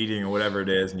table or eating or whatever it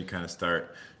is, and you kind of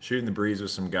start shooting the breeze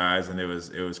with some guys, and it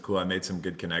was cool. I made some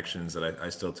good connections that I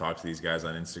still talk to these guys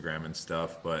on Instagram and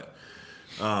stuff. But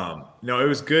it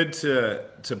was good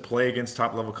to play against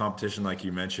top level competition, like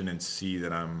you mentioned, and see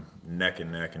that I'm neck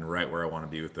and neck and right where I want to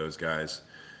be with those guys.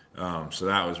 So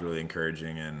that was really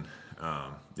encouraging. And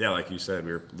yeah, like you said,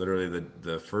 we were literally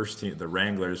the first team, the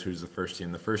Wranglers, who's the first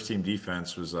team. The first team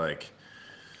defense was like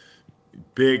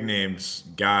big names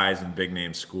guys and big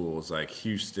name schools like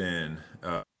Houston,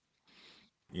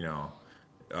 you know,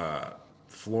 uh,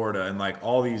 Florida, and like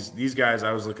all these guys.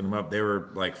 I was looking them up. They were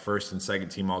like first and second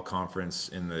team all conference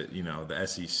in the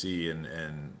SEC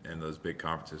and those big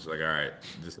conferences. Like, all right,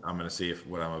 I'm gonna see if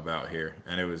what I'm about here.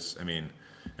 And it was, I mean,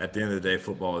 at the end of the day,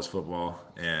 football is football,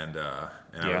 and I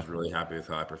Yeah. was really happy with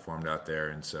how I performed out there.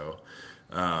 And so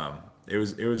it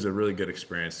was a really good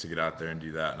experience to get out there and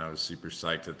do that. And I was super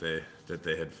psyched that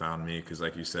they had found me because,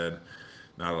 like you said,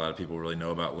 not a lot of people really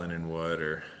know about Lindenwood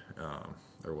or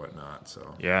whatnot.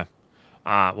 So Yeah.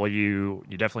 Well, you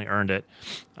definitely earned it,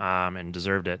 and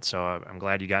deserved it. So I'm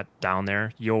glad you got down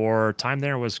there. Your time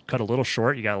there was cut a little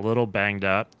short. You got a little banged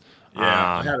up.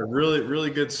 yeah, I Um, had a really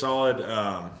really good solid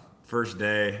first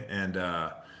day and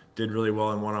did really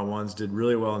well in one on ones. Did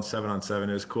really well in 7-on-7.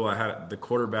 It was cool. I had the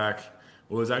quarterback.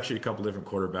 Well, it was actually a couple different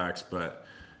quarterbacks, but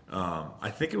I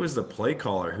think it was the play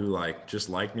caller who like just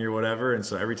liked me or whatever. And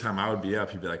so every time I would be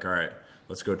up, he'd be like, "All right,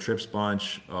 let's go trips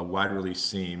bunch, wide release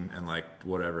seam, and like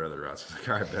whatever other routes." I was like,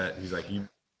 "All right, bet." He's like, "You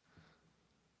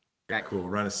cool,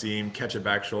 run a seam, catch a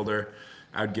back shoulder."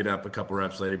 I'd get up a couple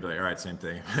reps later, be like, "All right, same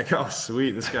thing." Like, "Oh,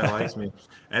 sweet, this guy likes me."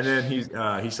 And then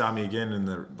he saw me again in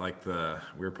the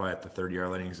we were probably at the 30-yard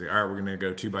line. He's like, "All right, we're gonna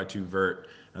go 2-by-2 vert."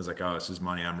 I was like, "Oh, this is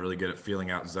money. I'm really good at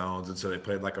feeling out zones." And so they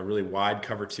played like a really wide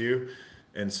cover two,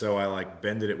 and so I like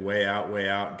bended it way out,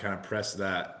 and kind of pressed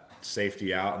that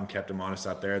safety out and kept him honest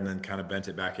out there, and then kind of bent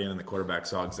it back in, and the quarterback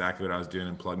saw exactly what I was doing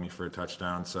and plugged me for a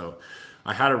touchdown. So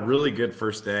I had a really good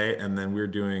first day, and then we were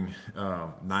doing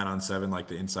 9-on-7, like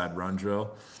the inside run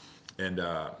drill, and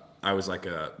I was like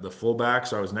the fullback,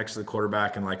 so I was next to the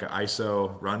quarterback in like an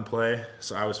ISO run play.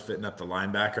 So I was fitting up the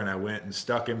linebacker, and I went and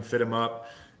stuck him, fit him up,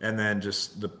 and then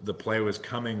just the play was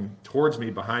coming towards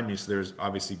me behind me. So there's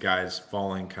obviously guys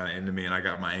falling kind of into me, and I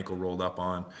got my ankle rolled up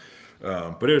on,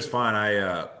 but it was fine.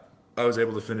 I was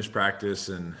able to finish practice,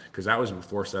 and because that was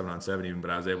before 7-on-7 even,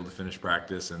 but I was able to finish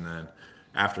practice, and then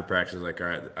after practice, I was like, all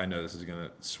right, I know this is gonna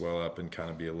swell up and kind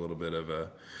of be a little bit of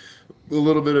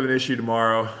an issue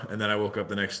tomorrow. And then I woke up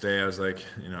the next day. I was like,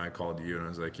 I called you and I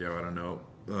was like, yo, I don't know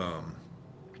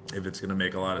if it's gonna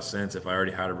make a lot of sense if I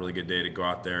already had a really good day to go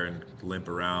out there and limp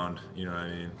around. You know what I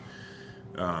mean?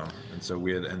 And so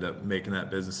we had to end up making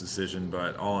that business decision.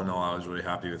 But all in all, I was really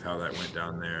happy with how that went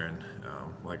down there. And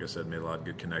like I said, made a lot of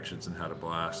good connections and had a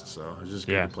blast. So it was just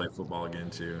good yeah. to play football again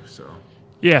too. So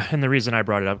Yeah, and the reason I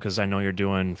brought it up because I know you're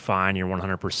doing fine. You're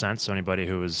 100%. So anybody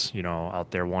who is, out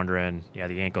there wondering, yeah,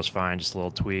 the ankle's fine, just a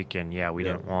little tweak, and yeah, we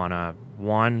yeah, didn't want to.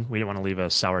 One, we didn't want to leave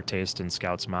a sour taste in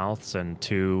scouts' mouths, and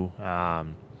two,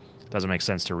 doesn't make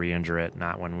sense to re-injure it.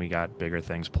 Not when we got bigger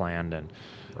things planned, and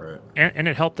right. and, and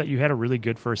it helped that you had a really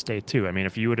good first day too. I mean,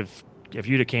 if you'd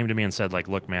have came to me and said like,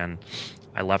 look, man,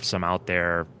 I left some out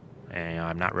there. and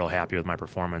I'm not real happy with my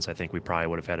performance, I think we probably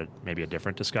would have had maybe a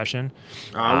different discussion.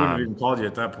 I wouldn't have even called you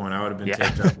at that point. I would have been Yeah,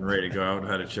 taped up and ready to go. I would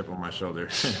have had a chip on my shoulder.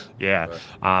 yeah. But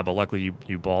But luckily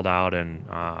you balled out, and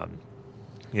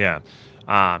yeah.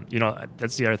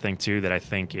 That's the other thing too that I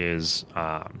think is,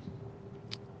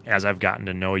 as I've gotten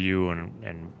to know you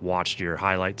and watched your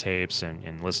highlight tapes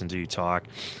and listened to you talk,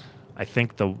 I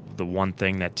think the one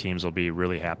thing that teams will be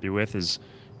really happy with is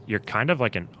you're kind of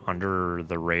like an under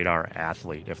the radar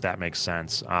athlete, if that makes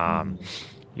sense. mhm.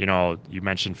 You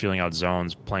mentioned feeling out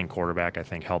zones, playing quarterback, I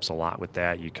think helps a lot with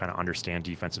that. You kind of understand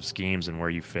defensive schemes and where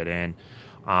you fit in.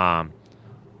 Um,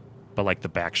 but like the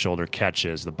back shoulder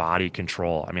catches, the body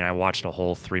control. I mean, I watched a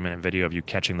whole 3 minute video of you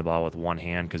catching the ball with one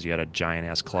hand because you had a giant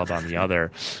ass club on the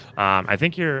other. I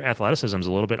think your athleticism is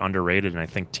a little bit underrated, and I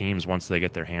think teams, once they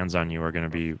get their hands on you, are going to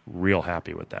be real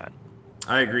happy with that.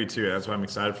 I agree too. That's why I'm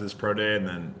excited for this pro day, and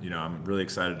then I'm really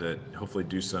excited to hopefully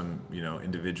do some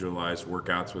individualized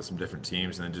workouts with some different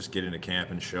teams, and then just get into camp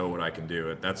and show what I can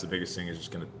do. That's the biggest thing is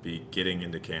just going to be getting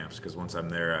into camps because once I'm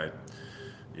there,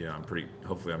 I'm pretty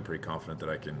hopefully I'm pretty confident that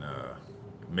I can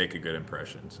make a good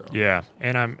impression. So Yeah,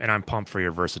 and I'm pumped for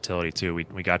your versatility too.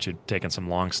 We got you taking some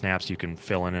long snaps. You can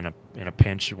fill in a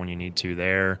pinch when you need to.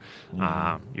 There,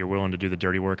 hmm you're willing to do the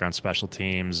dirty work on special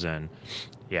teams, and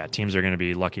yeah, teams are going to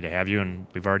be lucky to have you. And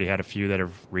we've already had a few that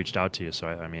have reached out to you. So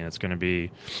I mean, it's going to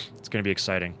be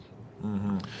exciting.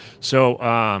 hmm So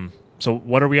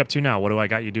what are we up to now? What do I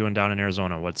got you doing down in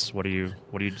Arizona? What are you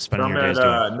So spending I'm your at days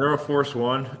doing? Neuroforce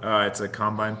One. It's a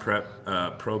combine prep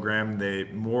program. They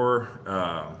more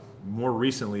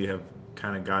recently have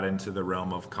kind of got into the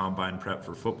realm of combine prep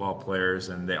for football players,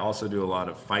 and they also do a lot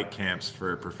of fight camps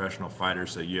for professional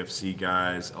fighters, so UFC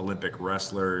guys, Olympic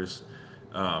wrestlers,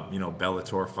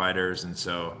 Bellator fighters, and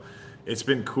so it's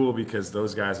been cool because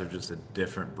those guys are just a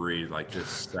different breed, like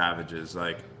just savages.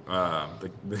 Like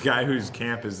the guy whose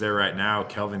camp is there right now,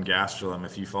 Kelvin Gastelum.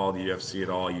 If you follow the UFC at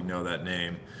all, you know that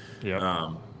name. Yep.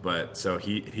 But so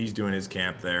he's doing his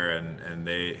camp there, and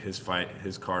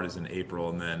his card is in April,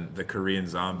 and then the Korean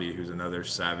Zombie, who's another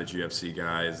savage UFC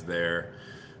guy, is there.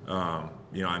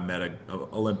 I met a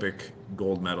Olympic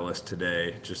gold medalist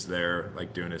today, just there,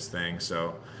 like doing his thing.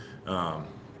 So um,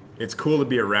 it's cool to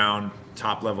be around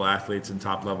top level athletes and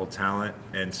top level talent,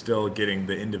 and still getting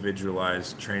the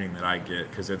individualized training that I get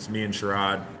because it's me and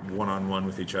Sherrod one on one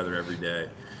with each other every day,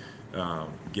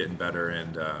 getting better.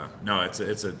 And no, it's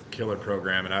a killer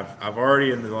program, and I've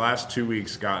already in the last 2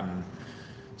 weeks gotten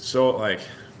so like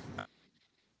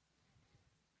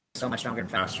so much stronger and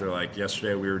faster. Like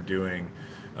yesterday, we were doing.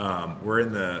 We're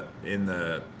in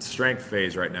the strength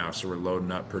phase right now, so we're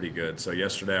loading up pretty good. So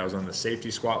yesterday, I was on the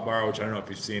safety squat bar, which I don't know if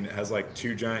you've seen. It has like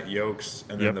two giant yokes,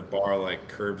 and then Yep. the bar like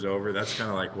curves over. That's kind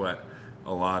of like what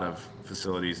a lot of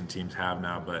facilities and teams have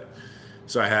now. But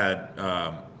so I had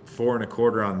 4 and a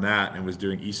quarter on that, and was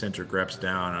doing eccentric reps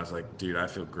down. I was like, dude, I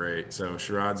feel great. So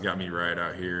Sherrod's got me right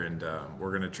out here, and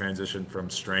we're gonna transition from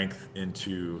strength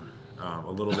into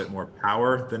a little bit more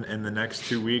power than in the next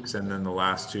 2 weeks, and then the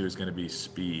last two is going to be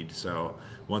speed. So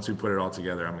once we put it all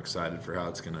together, I'm excited for how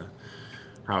it's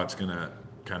gonna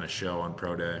kind of show on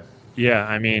pro day. Yeah,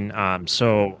 I mean,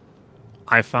 so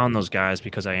I found those guys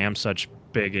because I am such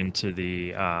big into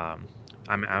the.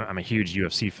 I'm a huge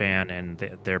UFC fan, and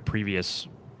their previous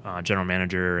general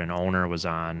manager and owner was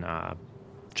on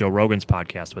Joe Rogan's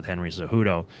podcast with Henry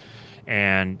Cejudo,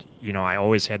 and I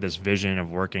always had this vision of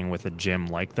working with a gym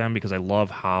like them because I love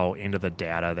how into the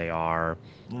data they are.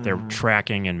 They're hmm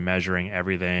tracking and measuring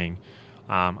everything.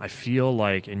 I feel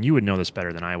like, and you would know this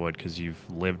better than I would because you've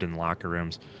lived in locker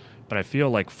rooms, but I feel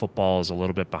like football is a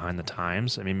little bit behind the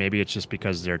times. I mean, maybe it's just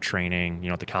because they're training,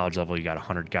 at the college level, you got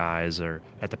 100 guys, or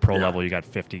at the pro Yeah, level, you got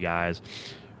 50 guys.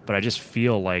 But I just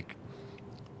feel like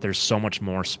there's so much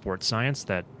more sports science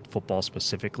that football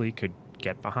specifically could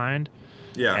get behind.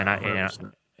 yeah, And I, and,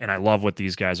 100%. and I love what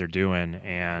these guys are doing.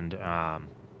 And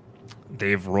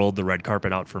they've rolled the red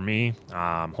carpet out for me.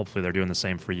 Hopefully, they're doing the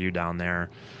same for you down there.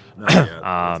 No, yeah,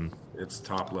 it's Um, it's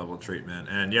top level treatment.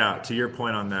 And yeah, to your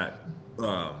point on that,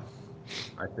 um,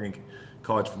 I think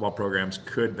college football programs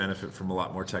could benefit from a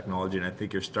lot more technology, and I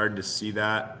think you're starting to see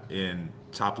that in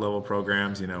top level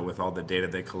programs. With all the data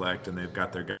they collect, and they've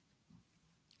got their guys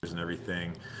and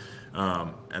everything.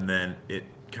 And then it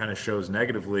kind of shows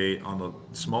negatively on the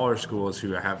smaller schools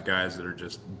who have guys that are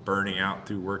just burning out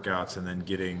through workouts and then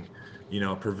getting,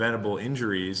 preventable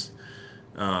injuries.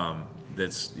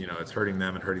 It's hurting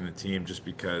them and hurting the team just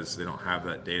because they don't have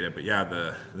that data. But yeah,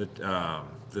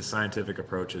 the scientific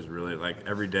approach is really like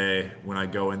every day when I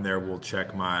go in there, we'll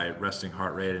check my resting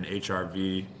heart rate and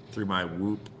HRV through my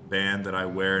Whoop band that I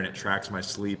wear, and it tracks my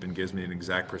sleep and gives me an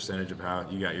exact percentage of how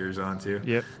you got yours on too.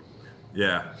 Yep.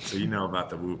 Yeah, so you know about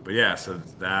the Whoop, but yeah, so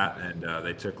that, and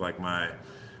they took like my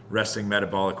resting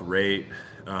metabolic rate,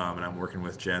 and I'm working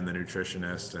with Jen, the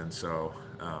nutritionist, and so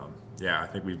yeah, I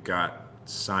think we've got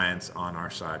science on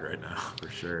our side right now for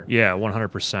sure. Yeah,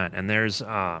 100%. And there's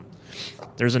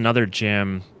another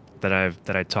gym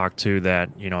that I talked to that,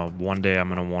 one day I'm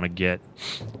gonna want to get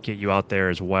you out there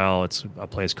as well. It's a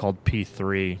place called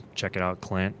P3. Check it out,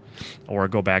 Clint, or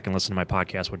go back and listen to my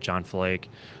podcast with John Flake.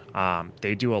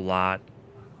 They do a lot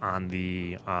on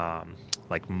the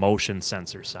like motion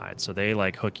sensor side. So they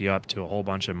like hook you up to a whole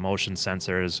bunch of motion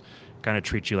sensors, kind of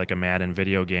treat you like a Madden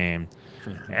video game.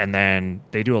 And then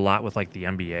they do a lot with like the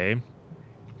NBA.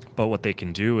 But what they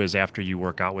can do is after you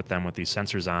work out with them with these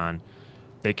sensors on,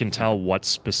 they can tell what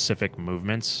specific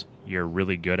movements you're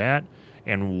really good at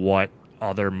and what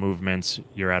other movements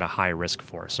you're at a high risk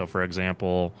for. So, for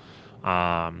example,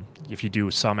 if you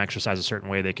do some exercise a certain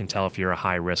way, they can tell if you're a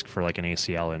high risk for like an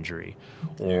ACL injury,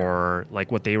 or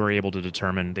like what they were able to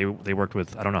determine. They worked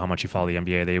with, I don't know how much you follow the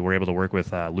NBA. They were able to work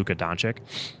with Luka Doncic,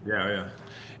 Yeah, yeah.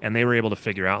 and they were able to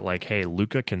figure out like, hey,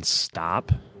 Luka can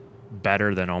stop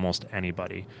better than almost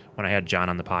anybody. When I had John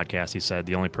on the podcast, he said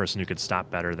the only person who could stop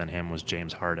better than him was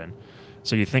James Harden.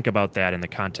 So you think about that in the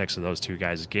context of those two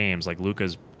guys' games, like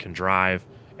Luka's can drive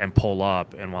and pull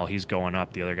up, and while he's going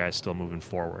up, the other guy's still moving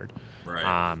forward.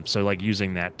 Right. So like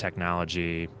using that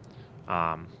technology,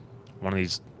 one of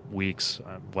these weeks,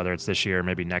 whether it's this year or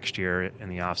maybe next year in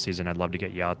the off season, I'd love to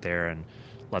get you out there and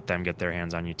let them get their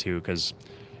hands on you too, because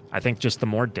I think just the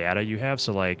more data you have,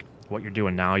 so like what you're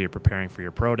doing now, you're preparing for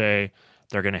your pro day.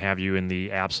 They're going to have you in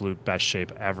the absolute best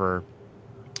shape ever.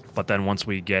 But then once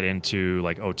we get into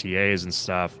like OTAs and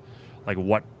stuff, like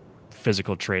what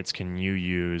physical traits can you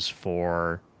use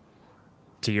for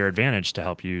to your advantage to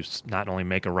help you not only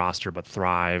make a roster but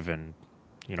thrive, and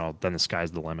then the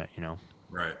sky's the limit.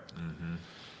 Right. Hmm.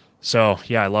 So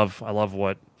yeah, I love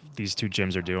what these two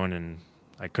gyms are doing, and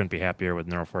I couldn't be happier with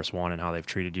Neuroforce One and how they've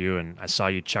treated you. And I saw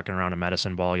you chucking around a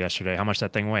medicine ball yesterday. How much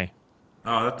that thing weigh?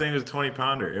 Oh, that thing was a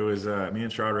 20-pounder. It was me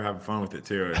and Sherrod were having fun with it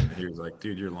too, and he was like,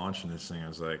 "Dude, you're launching this thing." I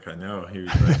was like, "I know." He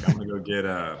was like, "I'm gonna go get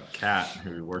a Kat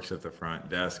who works at the front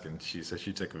desk," and she said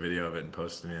she took a video of it and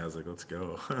posted to me. I was like, "Let's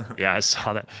go." Yeah, I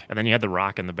saw that. And then you had the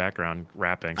rock in the background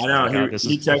rapping. I So I'm know like, oh, this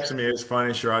he is texted me. It was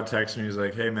funny. Sherrod texted me. He was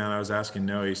like, "Hey man, I was asking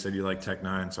Noah. He said you like Tech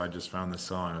Nine, so I just found this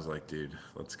song." I was like, "Dude,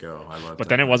 let's go. I love but Tech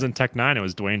then it Nine." wasn't Tech Nine, it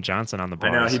was Dwayne Johnson on the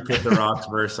I know he bars. put the Rock's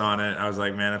verse on it. I was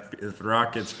like, "Man, if the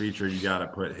Rock gets featured, you got to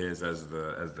put his as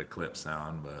the clip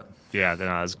sound." But Yeah, no,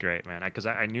 that was great, man. Because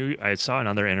I knew I saw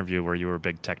another interview where you were a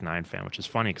big Tech Nine fan, which is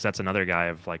funny because that's another guy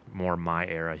of like more my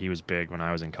era. He was big when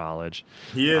I was in college.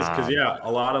 he is, because Um, yeah,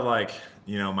 a lot of like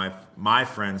my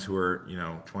friends who are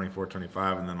 24,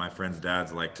 25, and then my friends'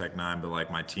 dads like Tech Nine, but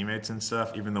like my teammates and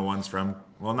stuff, even the ones from,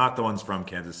 well, not the ones from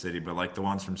Kansas City, but like the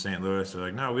ones from St. Louis, they're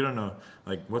like, "No, we don't know.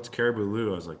 Like, what's Caribou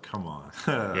Lou?" I was like, "Come on."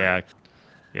 Like, yeah,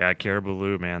 yeah, Caribou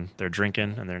Lou, man. They're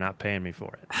drinking and they're not paying me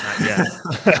for it. Not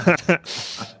yet.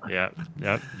 Yeah,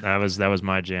 yep. That was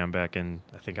my jam back in.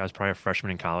 I think I was probably a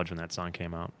freshman in college when that song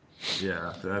came out.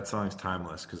 yeah, that song's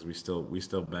timeless because we still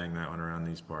bang that one around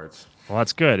these parts. Well,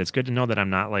 that's good. It's good to know that I'm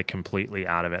not like completely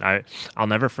out of it. I'll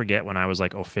never forget when I was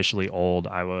like officially old.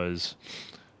 I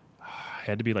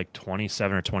had to be like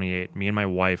 27 or 28. Me and my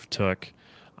wife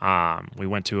we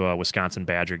went to a Wisconsin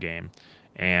Badger game,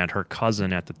 and her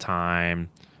cousin at the time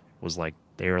was like,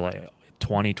 they were like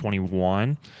 20,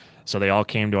 21. So they all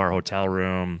came to our hotel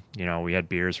room. We had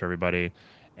beers for everybody,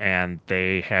 and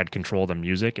they had control of the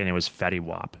music, and it was Fetty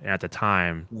Wap. And at the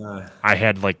time, Uh, I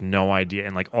had like no idea.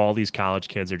 And like all these college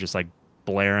kids are just like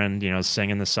blaring,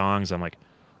 singing the songs. I'm like,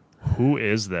 who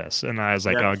is this? And I was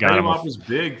like, Yeah, oh God, Freddie Wap was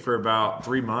big for about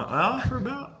 3 months. Well, for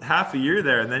about half a year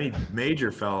there, and then he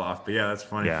major fell off. But yeah, that's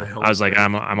funny. yeah. I Old was like,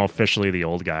 Freddie. I'm officially the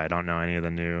old guy. I don't know any of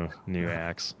the new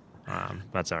acts.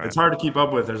 That's all right. It's hard to keep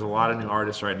up with. There's a lot of new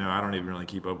artists right now. I don't even really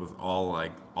keep up with all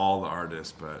the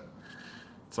artists, but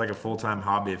it's like a full time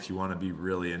hobby if you want to be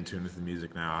really in tune with the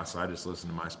music now. So I just listen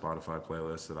to my Spotify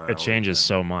playlist that I It always changes been.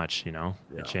 so much. It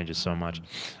Yeah. changes so much.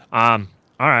 All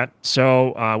right.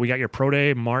 So we got your pro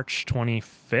day March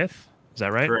 25th. Is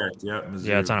that right? Correct. Yep.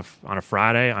 Yeah, it's Mizzou. on a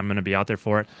Friday. I'm going to be out there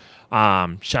for it.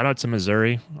 Shout out to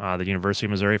Missouri, the University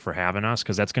of Missouri, for having us,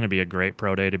 because that's going to be a great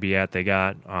pro day to be at. They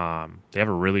have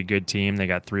a really good team. They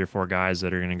got 3 or 4 guys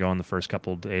that are going to go in the first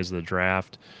couple of days of the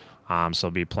draft. So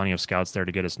there'll be plenty of scouts there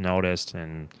to get us noticed.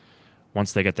 And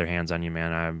once they get their hands on you,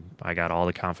 man, I got all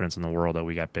the confidence in the world that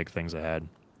we got big things ahead.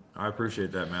 I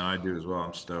appreciate that, man. I do as well.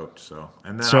 I'm stoked. So,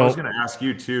 and then I was So going to ask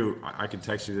you too. I could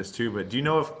text you this too, but do you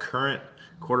know if current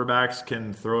quarterbacks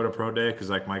can throw at a pro day? Because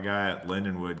like my guy at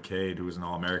Lindenwood, Cade, who was an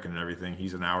All American and everything,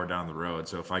 he's an hour down the road.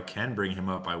 So if I can bring him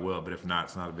up, I will. But if not,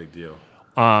 it's not a big deal.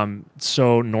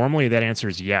 so normally that answer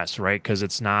is yes, right? Because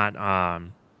it's not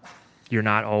you're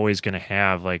not always going to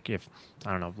have like if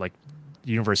I don't know like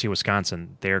University of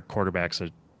Wisconsin, their quarterback's a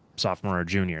sophomore or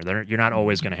junior. You're not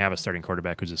always going to have a starting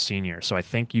quarterback who's a senior. So I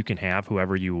think you can have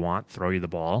whoever you want throw you the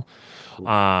ball. Cool.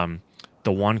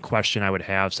 The one question I would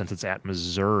have, since it's at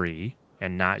Missouri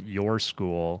and not your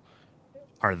school,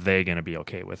 are they going to be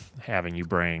okay with having you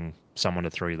bring someone to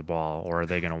throw you the ball, or are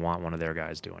they going to want one of their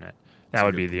guys doing it? That That's a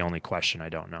would be good the point. only question I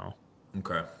don't know.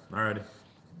 Okay. Alrighty.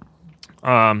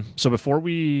 So before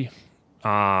we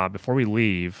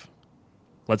leave,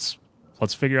 let's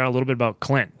let's figure out a little bit about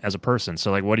Clint as a person.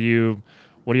 So like, what do you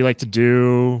like to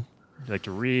do? You like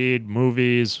to read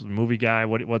movies? Movie guy?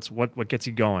 What gets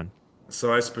you going?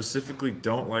 So I specifically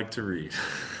don't like to read.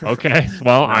 Okay.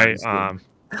 Well, No, I'm just kidding.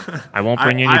 I won't I,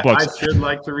 bring you any I books. I should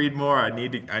like to read more. I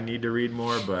need to read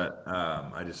more, but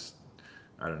I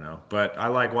don't know. But I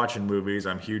like watching movies.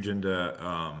 I'm huge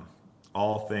into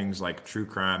all things like true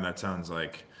crime. That sounds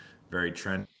like very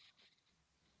trendy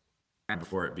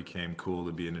before it became cool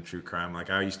to be into true crime. Like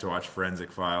I used to watch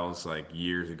Forensic Files like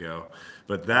years ago,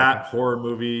 but Okay. that horror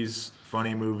movies,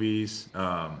 funny movies,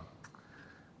 and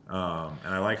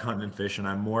I like hunting and fishing.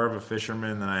 I'm more of a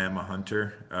fisherman than I am a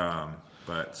hunter.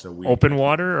 But so we Open if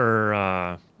water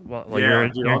or well, Yeah,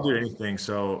 dude, you're I'll do anything.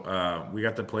 So we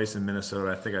got the place in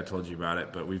Minnesota. I think I told you about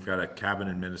it, but we've got a cabin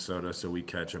in Minnesota, so we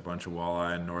catch a bunch of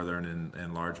walleye and northern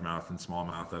and largemouth and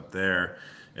smallmouth up there.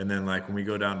 And then like when we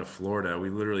go down to Florida,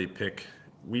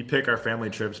 we pick our family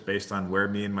trips based on where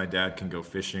me and my dad can go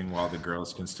fishing while the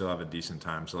girls can still have a decent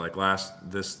time. So like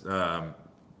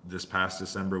this past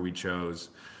December, we chose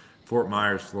Fort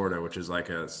Myers, Florida, which is like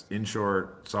a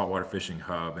inshore saltwater fishing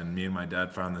hub. And me and my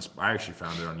dad found this. I actually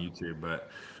found it on YouTube, but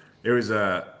it was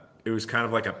kind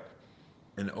of like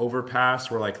an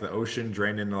overpass where like the ocean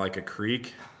drained into like a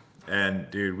creek, and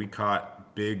dude, we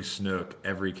caught big snook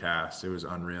every cast. It was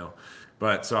unreal.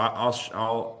 But so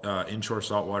I'll inshore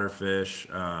saltwater fish.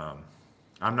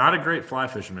 I'm not a great fly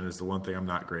fisherman. Is the one thing I'm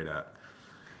not great at.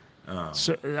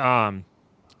 so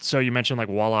so you mentioned like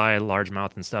walleye,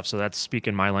 largemouth, and stuff. So that's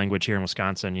speaking my language here in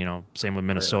Wisconsin. Same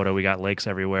with Oh yeah, Minnesota. We got lakes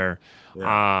everywhere.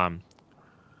 yeah. Um,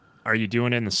 are you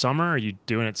doing it in the summer? Or are you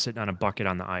doing it sitting on a bucket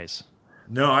on the ice?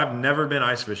 No, I've never been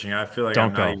ice fishing. I feel like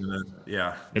I'm Don't not go. even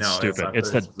yeah. It's No, it's stupid. I've It's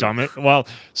heard the it's dumbest. Well,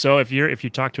 so if you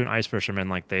talk to an ice fisherman,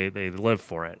 like they live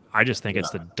for it. I just think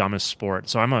it's the yeah. dumbest sport.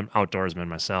 So I'm an outdoorsman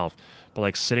myself, but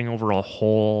like sitting over a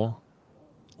hole,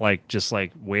 like just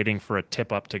like waiting for a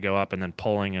tip up to go up and then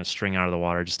pulling a string out of the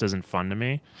water just isn't fun to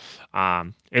me.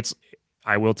 It's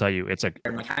I will tell you, it's a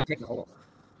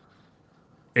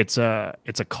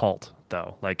cult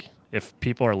though. Like if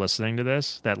people are listening to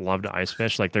this that love to ice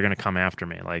fish, like they're gonna come after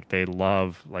me. Like they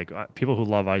love like people who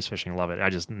love ice fishing love it. I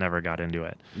just never got into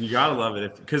it. You gotta love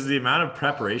it because the amount of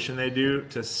preparation they do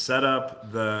to set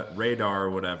up the radar or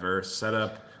whatever, set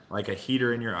up like a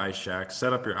heater in your ice shack,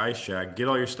 set up your ice shack, get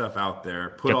all your stuff out there,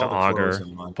 put Get the all the clothes auger,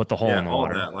 on, put the hole in yeah, the all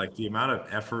water, that. Like the amount of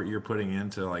effort you're putting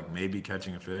into like maybe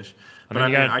catching a fish. and But then I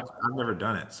mean, I've never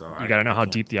done it, so you I got to know I how can't.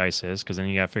 deep the ice is because then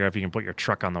you got to figure out if you can put your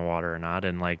truck on the water or not.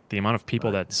 And like the amount of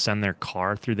people Right. that send their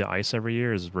car through the ice every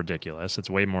year is ridiculous. It's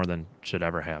way more than should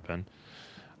ever happen.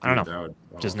 I don't Dude, know. that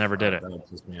would Just never did it. that would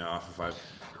piss me off if I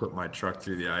put my truck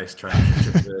through the ice trying to catch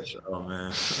a fish. Oh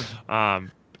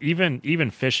man.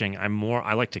 Even fishing, I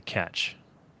like to catch.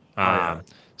 Oh yeah. Um,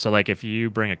 so like if you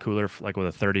bring a cooler like with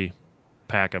a 30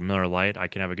 pack of Miller Lite, I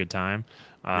can have a good time.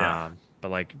 Yeah. But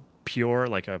like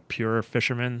a pure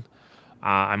fisherman,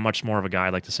 I'm much more of a guy. I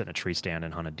like to sit in a tree stand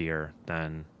and hunt a deer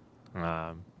um,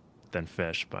 than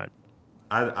fish. But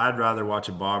I'd rather watch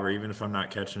a bobber, even if I'm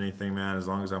not catching anything, man. As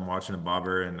long as I'm watching a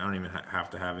bobber, and I don't even have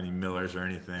to have any millers or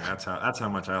anything. That's how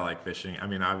much I like fishing. I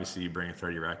mean, obviously, you bring a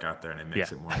 30 rack out there, and it yeah,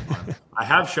 makes it more fun. I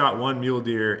have shot one mule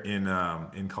deer in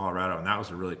Colorado, and that was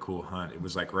a really cool hunt. It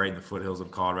was like right in the foothills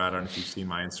of Colorado. And if you've seen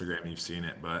my Instagram, you've seen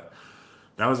it. But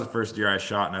that was the first deer I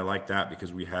shot, and I liked that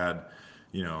because we had,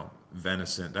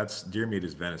 venison. That's deer meat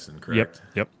is venison, yep, correct?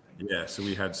 yep. Yeah, so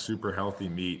we had super healthy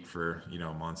meat for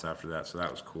months after that, so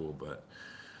that was cool. But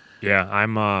Yeah,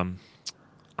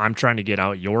 I'm trying to get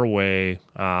out your way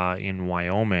in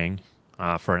Wyoming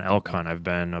for an elk hunt. I've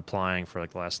been applying for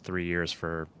like the last 3 years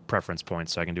for preference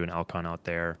points, so I can do an elk hunt out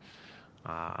there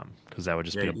because that would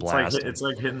just yeah, be a it's like blast. And it's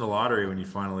like hitting the lottery when you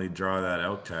finally draw that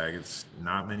elk tag. It's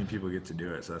not many people get to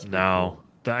do it, so that's pretty no, cool.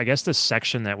 I guess the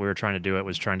section that we were trying to do it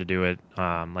was trying to do it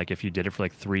like if you did it for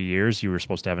like 3 years, you were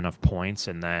supposed to have enough points,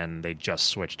 and then they just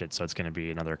switched it, so it's going to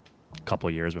be another couple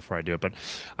of years before I do it. But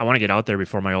I want to get out there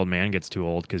before my old man gets too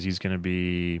old because he's going to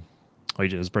be. Oh,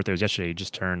 his birthday was yesterday. He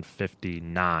just turned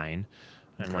 59,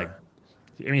 and Okay. like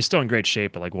I mean, he's still in great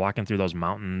shape, but like walking through those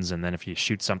mountains, and then if you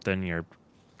shoot something, you're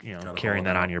Got to haul carrying it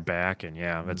that on out. your back, and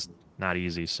yeah, that's Mhm. not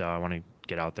easy. So I want to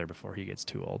get out there before he gets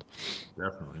too old.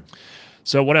 Definitely.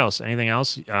 So what else? Anything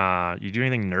else? You do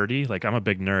anything nerdy? Like I'm a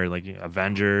big nerd, like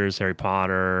Avengers, Harry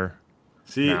Potter.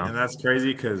 See, No. and that's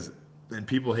crazy because, and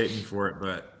people hate me for it,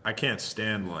 but I can't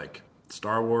stand like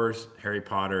Star Wars, Harry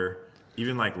Potter,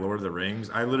 even like Lord of the Rings.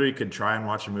 I literally could try and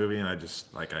watch a movie and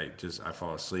I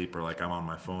fall asleep or like I'm on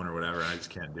my phone or whatever and I just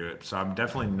can't do it. So I'm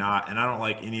definitely not, and I don't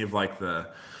like any of like the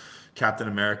Captain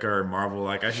America or Marvel.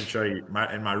 Like I should show you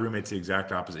my roommate's the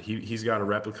exact opposite. He's got a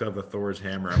replica of the Thor's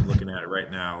hammer. I'm looking at it right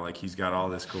now. Like he's got all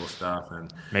this cool stuff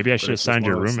Maybe I but should have it's just signed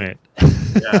one your of those things.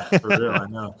 roommate. Yeah, for real, I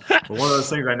know. But one of those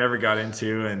things I never got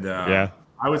into, and Yeah.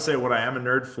 I would say what I am a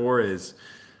nerd for is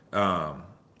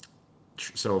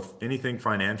anything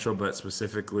financial, but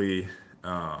specifically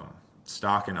um,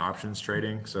 stock and options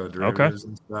trading, so Okay. derivatives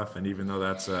and stuff. And even though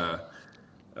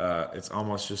it's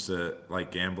almost just a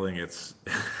like gambling. It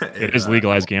It is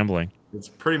legalized gambling. it's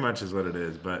pretty much is what it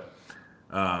is, but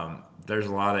there's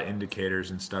a lot of indicators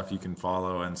and stuff you can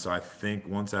follow. And so I think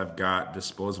once I've got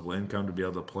disposable income to be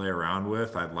able to play around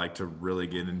with, I'd like to really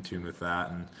get in tune with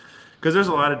that. And because there's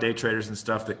a lot of day traders and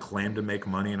stuff that claim to make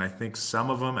money, and I think some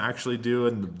of them actually do,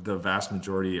 and the vast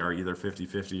majority are either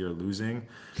 50-50 or losing.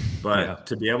 Yeah. But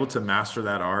to be able to master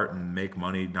that art and make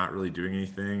money not really doing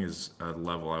anything is a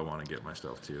level I want to get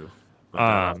myself to. But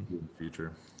that'll have to Um, be in the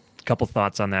future. couple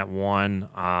thoughts on that. One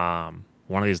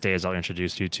of these days I'll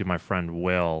introduce you to my friend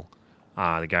Will.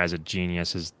 The guy's a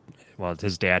genius.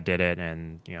 His dad did it,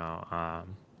 and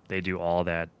they do all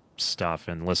that stuff.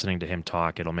 And listening to him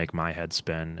talk, it'll make my head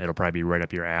spin. It'll probably be right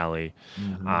up your alley.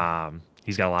 Hmm.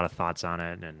 He's got a lot of thoughts on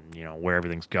it, and where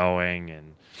everything's going,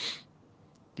 and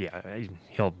yeah,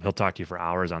 he'll talk to you for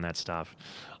hours on that stuff.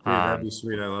 Dude, that'd Um, be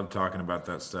sweet. I love talking about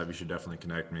that stuff. You should definitely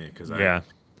connect me because yeah.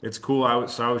 it's cool. I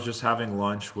was just having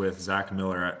lunch with Zach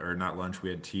Miller, or not lunch. We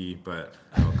had tea, but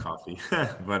coffee.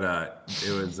 But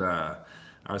it was.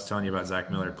 I was telling you about Zach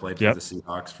Miller. Played for Yep. the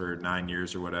Seahawks for 9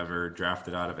 years or whatever.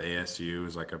 Drafted out of ASU.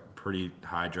 Was like a pretty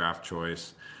high draft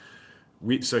choice.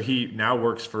 So he now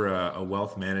works for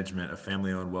a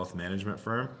family-owned wealth management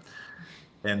firm.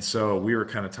 And so we were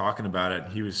kind of talking about it.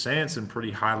 He was saying some pretty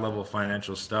high level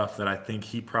financial stuff that I think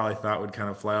he probably thought would kind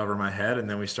of fly over my head. And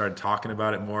then we started talking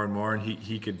about it more and more. And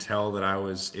he could tell that I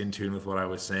was in tune with what I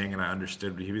was saying and I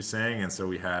understood what he was saying. And so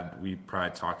we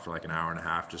probably talked for like an hour and a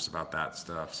half just about that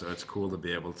stuff. So it's cool to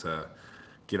be able to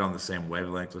get on the same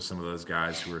wavelength with some of those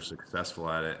guys who are successful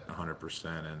at it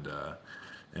 100%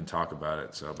 and talk about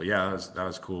it. So, but yeah, that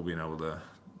was cool being able to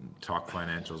talk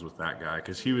financials with that guy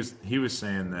because he was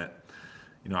saying that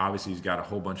obviously he's got a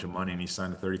whole bunch of money and he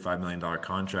signed a $35 million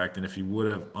contract. And if he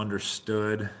would have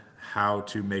understood how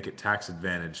to make it tax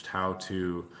advantaged, how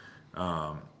to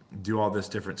do all this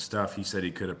different stuff, he said he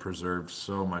could have preserved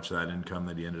so much of that income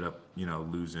that he ended up,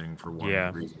 losing for one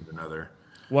Yeah. reason or another.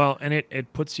 Well, and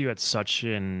it puts you at such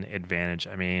an advantage.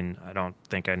 I mean, I don't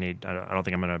think I'm going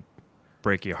to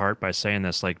break your heart by saying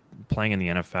this. Like playing in the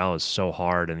NFL is so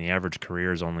hard, and the average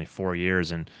career is only 4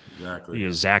 years. And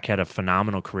Exactly. Zach had a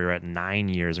phenomenal career at 9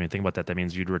 years. I mean, think about that. That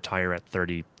means you'd retire at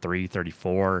 33,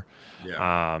 34.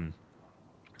 Yeah. Um,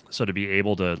 so to be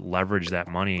able to leverage that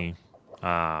money,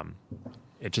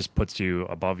 it just puts you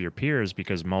above your peers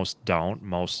because most don't.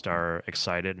 Most are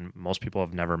excited, and most people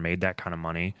have never made that kind of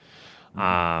money. Hmm.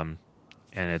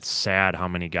 And it's sad how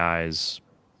many guys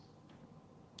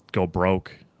go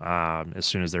broke as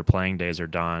soon as their playing days are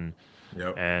done,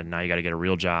 Yep. and now you got to get a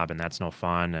real job, and that's no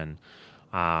fun.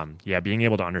 And yeah, being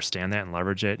able to understand that and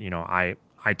leverage it,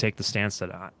 I take the stance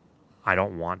that I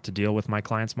don't want to deal with my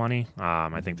clients' money.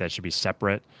 I think Hmm. that should be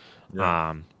separate.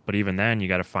 Yeah. But even then, you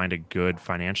got to find a good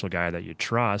financial guy that you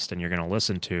trust and you're going to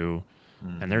listen to.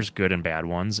 And Hmm. there's good and bad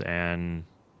ones, and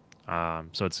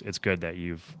so it's good that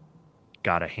you've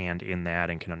got a hand in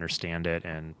that and can understand it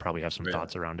and probably have some Yeah.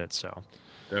 thoughts around it. So.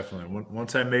 Definitely.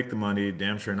 Once I make the money,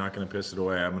 damn sure not going to piss it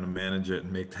away. I'm going to manage it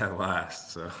and make that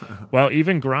last. So, Well,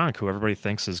 even Gronk, who everybody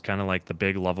thinks is kind of like the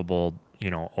big lovable,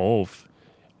 oaf,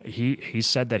 he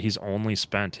said that he's only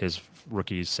spent his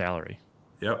rookie's salary.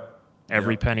 yep.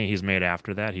 Every Yep. penny he's made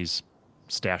after that, he's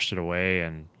stashed it away,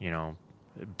 and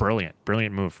brilliant,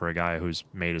 brilliant move for a guy who's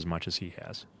made as much as he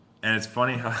has. And it's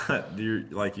funny how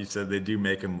like you said, they do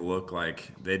make him look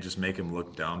like they just make him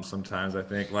look dumb sometimes. I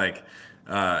think like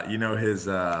You know his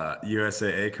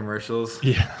USAA commercials.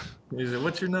 Yeah. He's like,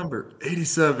 "What's your number?"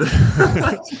 87.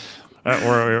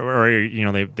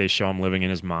 They show him living in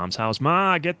his mom's house.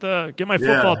 Ma, get my football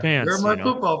Yeah, where are pants. my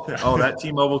football pants? Oh, that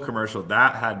T-Mobile commercial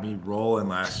that had me rolling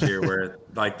last year, where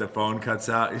like the phone cuts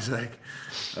out. He's like,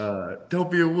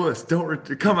 "Don't be a wuss. Don't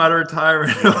come out of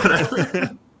retirement." Or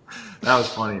whatever. That was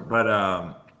funny, but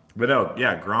no,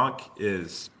 yeah, Gronk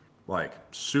is like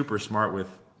super smart with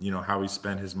how he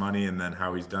spent his money and then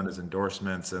how he's done his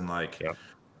endorsements and like Yep.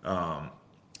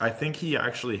 I think he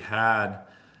actually had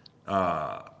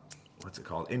uh, what's it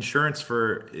called? Insurance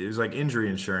for it was like injury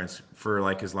insurance for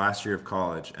like his last year of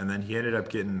college, and then he ended up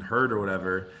getting hurt or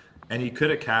whatever, and he could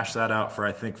have cashed that out for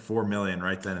I think 4 million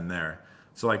right then and there.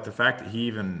 So like the fact that he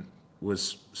even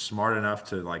was smart enough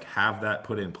to like have that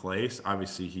put in place,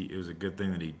 obviously it was a good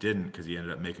thing that he didn't because he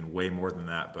ended up making way more than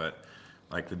that. But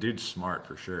like the dude's smart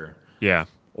for sure. Yeah.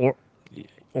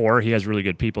 Or he has really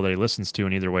good people that he listens to,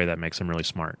 and either way, that makes him really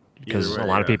smart. Either Because a way,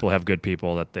 lot of yeah, people have good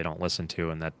people that they don't listen to,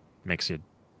 and that makes you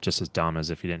just as dumb as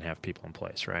if you didn't have people in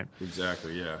place, right?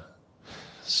 exactly, yeah.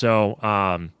 So,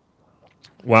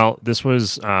 well, this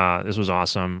was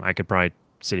awesome. I could probably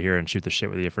sit here and shoot the shit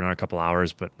with you for another couple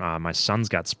hours, but my son's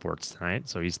got sports tonight,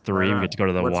 so he's Right 3. We get on. to go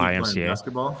to the What's he playing? YMCA.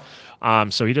 Basketball?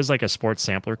 So he does like a sports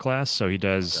sampler class. So he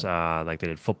does Okay. like they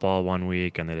did football one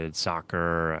week and they did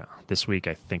soccer. This week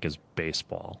I think is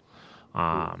baseball.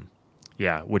 Cool.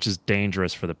 Yeah, which is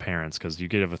dangerous for the parents because you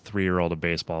give a 3-year-old a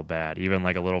baseball bat, even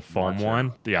like a little foam Watch one.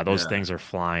 out. Yeah, those Yeah. things are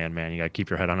flying, man. You got to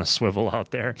keep your head on a swivel out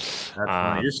there. That's funny.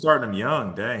 Um, You're starting them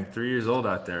young. Dang, 3 years old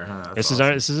out there, huh? That's this is our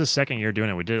awesome. this is the second year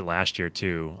doing it. We did it last year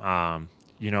too.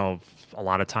 You know, a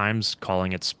lot of times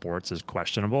calling it sports is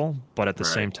questionable, but at the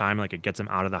Right. same time, like it gets him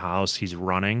out of the house. He's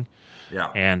running, Yeah.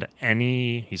 and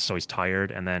he's tired,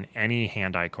 and then any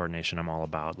hand-eye coordination I'm all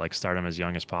about. Like start him as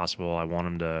young as possible. I want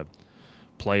him to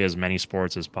play as many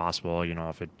sports as possible. You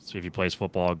know, if he plays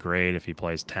football, great. If he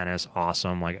plays tennis,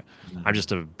 awesome. Like I'm Hmm.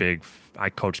 just I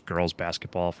coached girls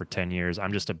basketball for 10 years.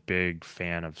 I'm just a big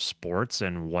fan of sports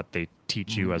and what they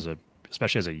teach you Hmm.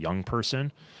 especially as a young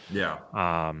person. Yeah.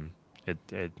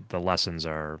 The lessons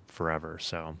are forever.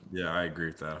 So, Yeah, I agree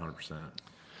with that 100%.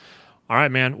 all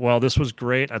right, man. Well, this was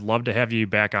great. I'd love to have you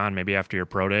back on maybe after your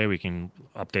pro day. We can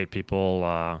update people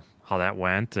how that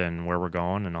went and where we're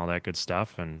going and all that good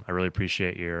stuff. And I really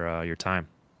appreciate your time.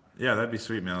 Yeah, that'd be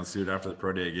sweet, man. Let's do it after the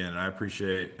pro day again. And I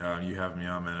appreciate you having me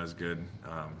on, man. It was good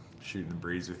shooting the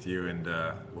breeze with you, and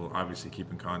we'll obviously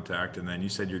keep in contact. And then you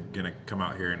said you're gonna come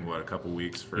out here in what, a couple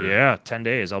weeks for? Yeah, 10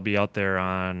 days. I'll be out there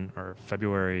on or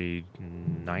February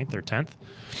 9th or 10th.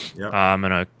 Yep.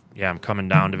 I'm coming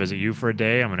down to visit you for a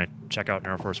day. I'm gonna check out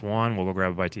Air Force One. We'll go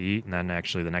grab a bite to eat, and then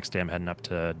actually the next day I'm heading up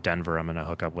to Denver. I'm gonna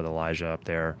hook up with Elijah up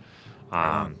there. Right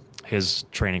on. His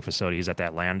training facility, he's at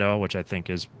that Lando, which I think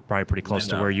is probably pretty close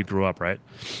to Linda. where you grew up, right?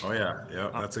 Oh yeah,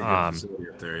 yep. That's a good Um, facility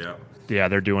up there. Yep. yeah,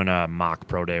 they're doing a mock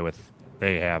pro day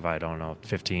they have, I don't know,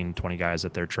 15, 20 guys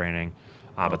that they're training,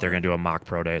 but they're Okay. gonna do a mock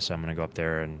pro day, so I'm gonna go up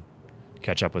there and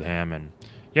catch up with him, and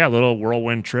yeah, a little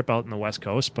whirlwind trip out in the West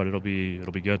Coast, but it'll be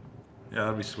good. Yeah,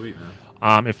 that'd be sweet,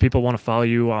 man. If people want to follow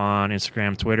you on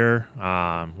Instagram, Twitter,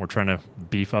 we're trying to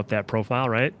beef up that profile,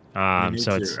 right? We need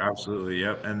So to, it's absolutely,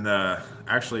 yep. And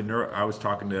actually, I was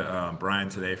talking to Brian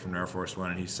today from Air Force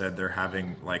One, and he said they're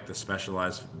having like the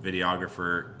specialized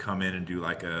videographer come in and do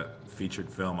like a featured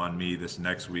film on me this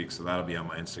next week. So that'll be on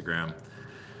my Instagram coming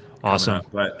awesome. up.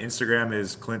 But Instagram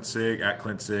is Clint Sigg at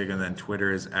Clint Sigg, and then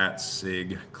Twitter is at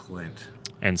Sig Clint.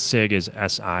 And Sig is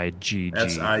SIGG.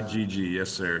 SIGG, yes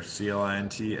sir.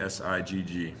 CLINT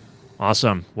SIGG.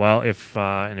 Awesome. Well,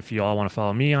 if you all want to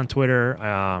follow me on Twitter,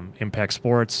 Impact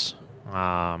Sports,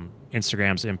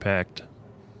 Instagram's Impact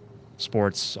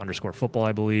Sports _ football,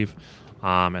 I believe.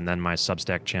 And then my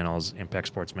Substack channel is Impact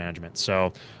Sports Management.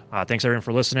 So thanks everyone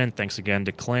for listening. Thanks again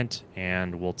to Clint,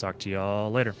 and we'll talk to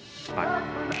y'all later.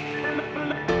 Bye.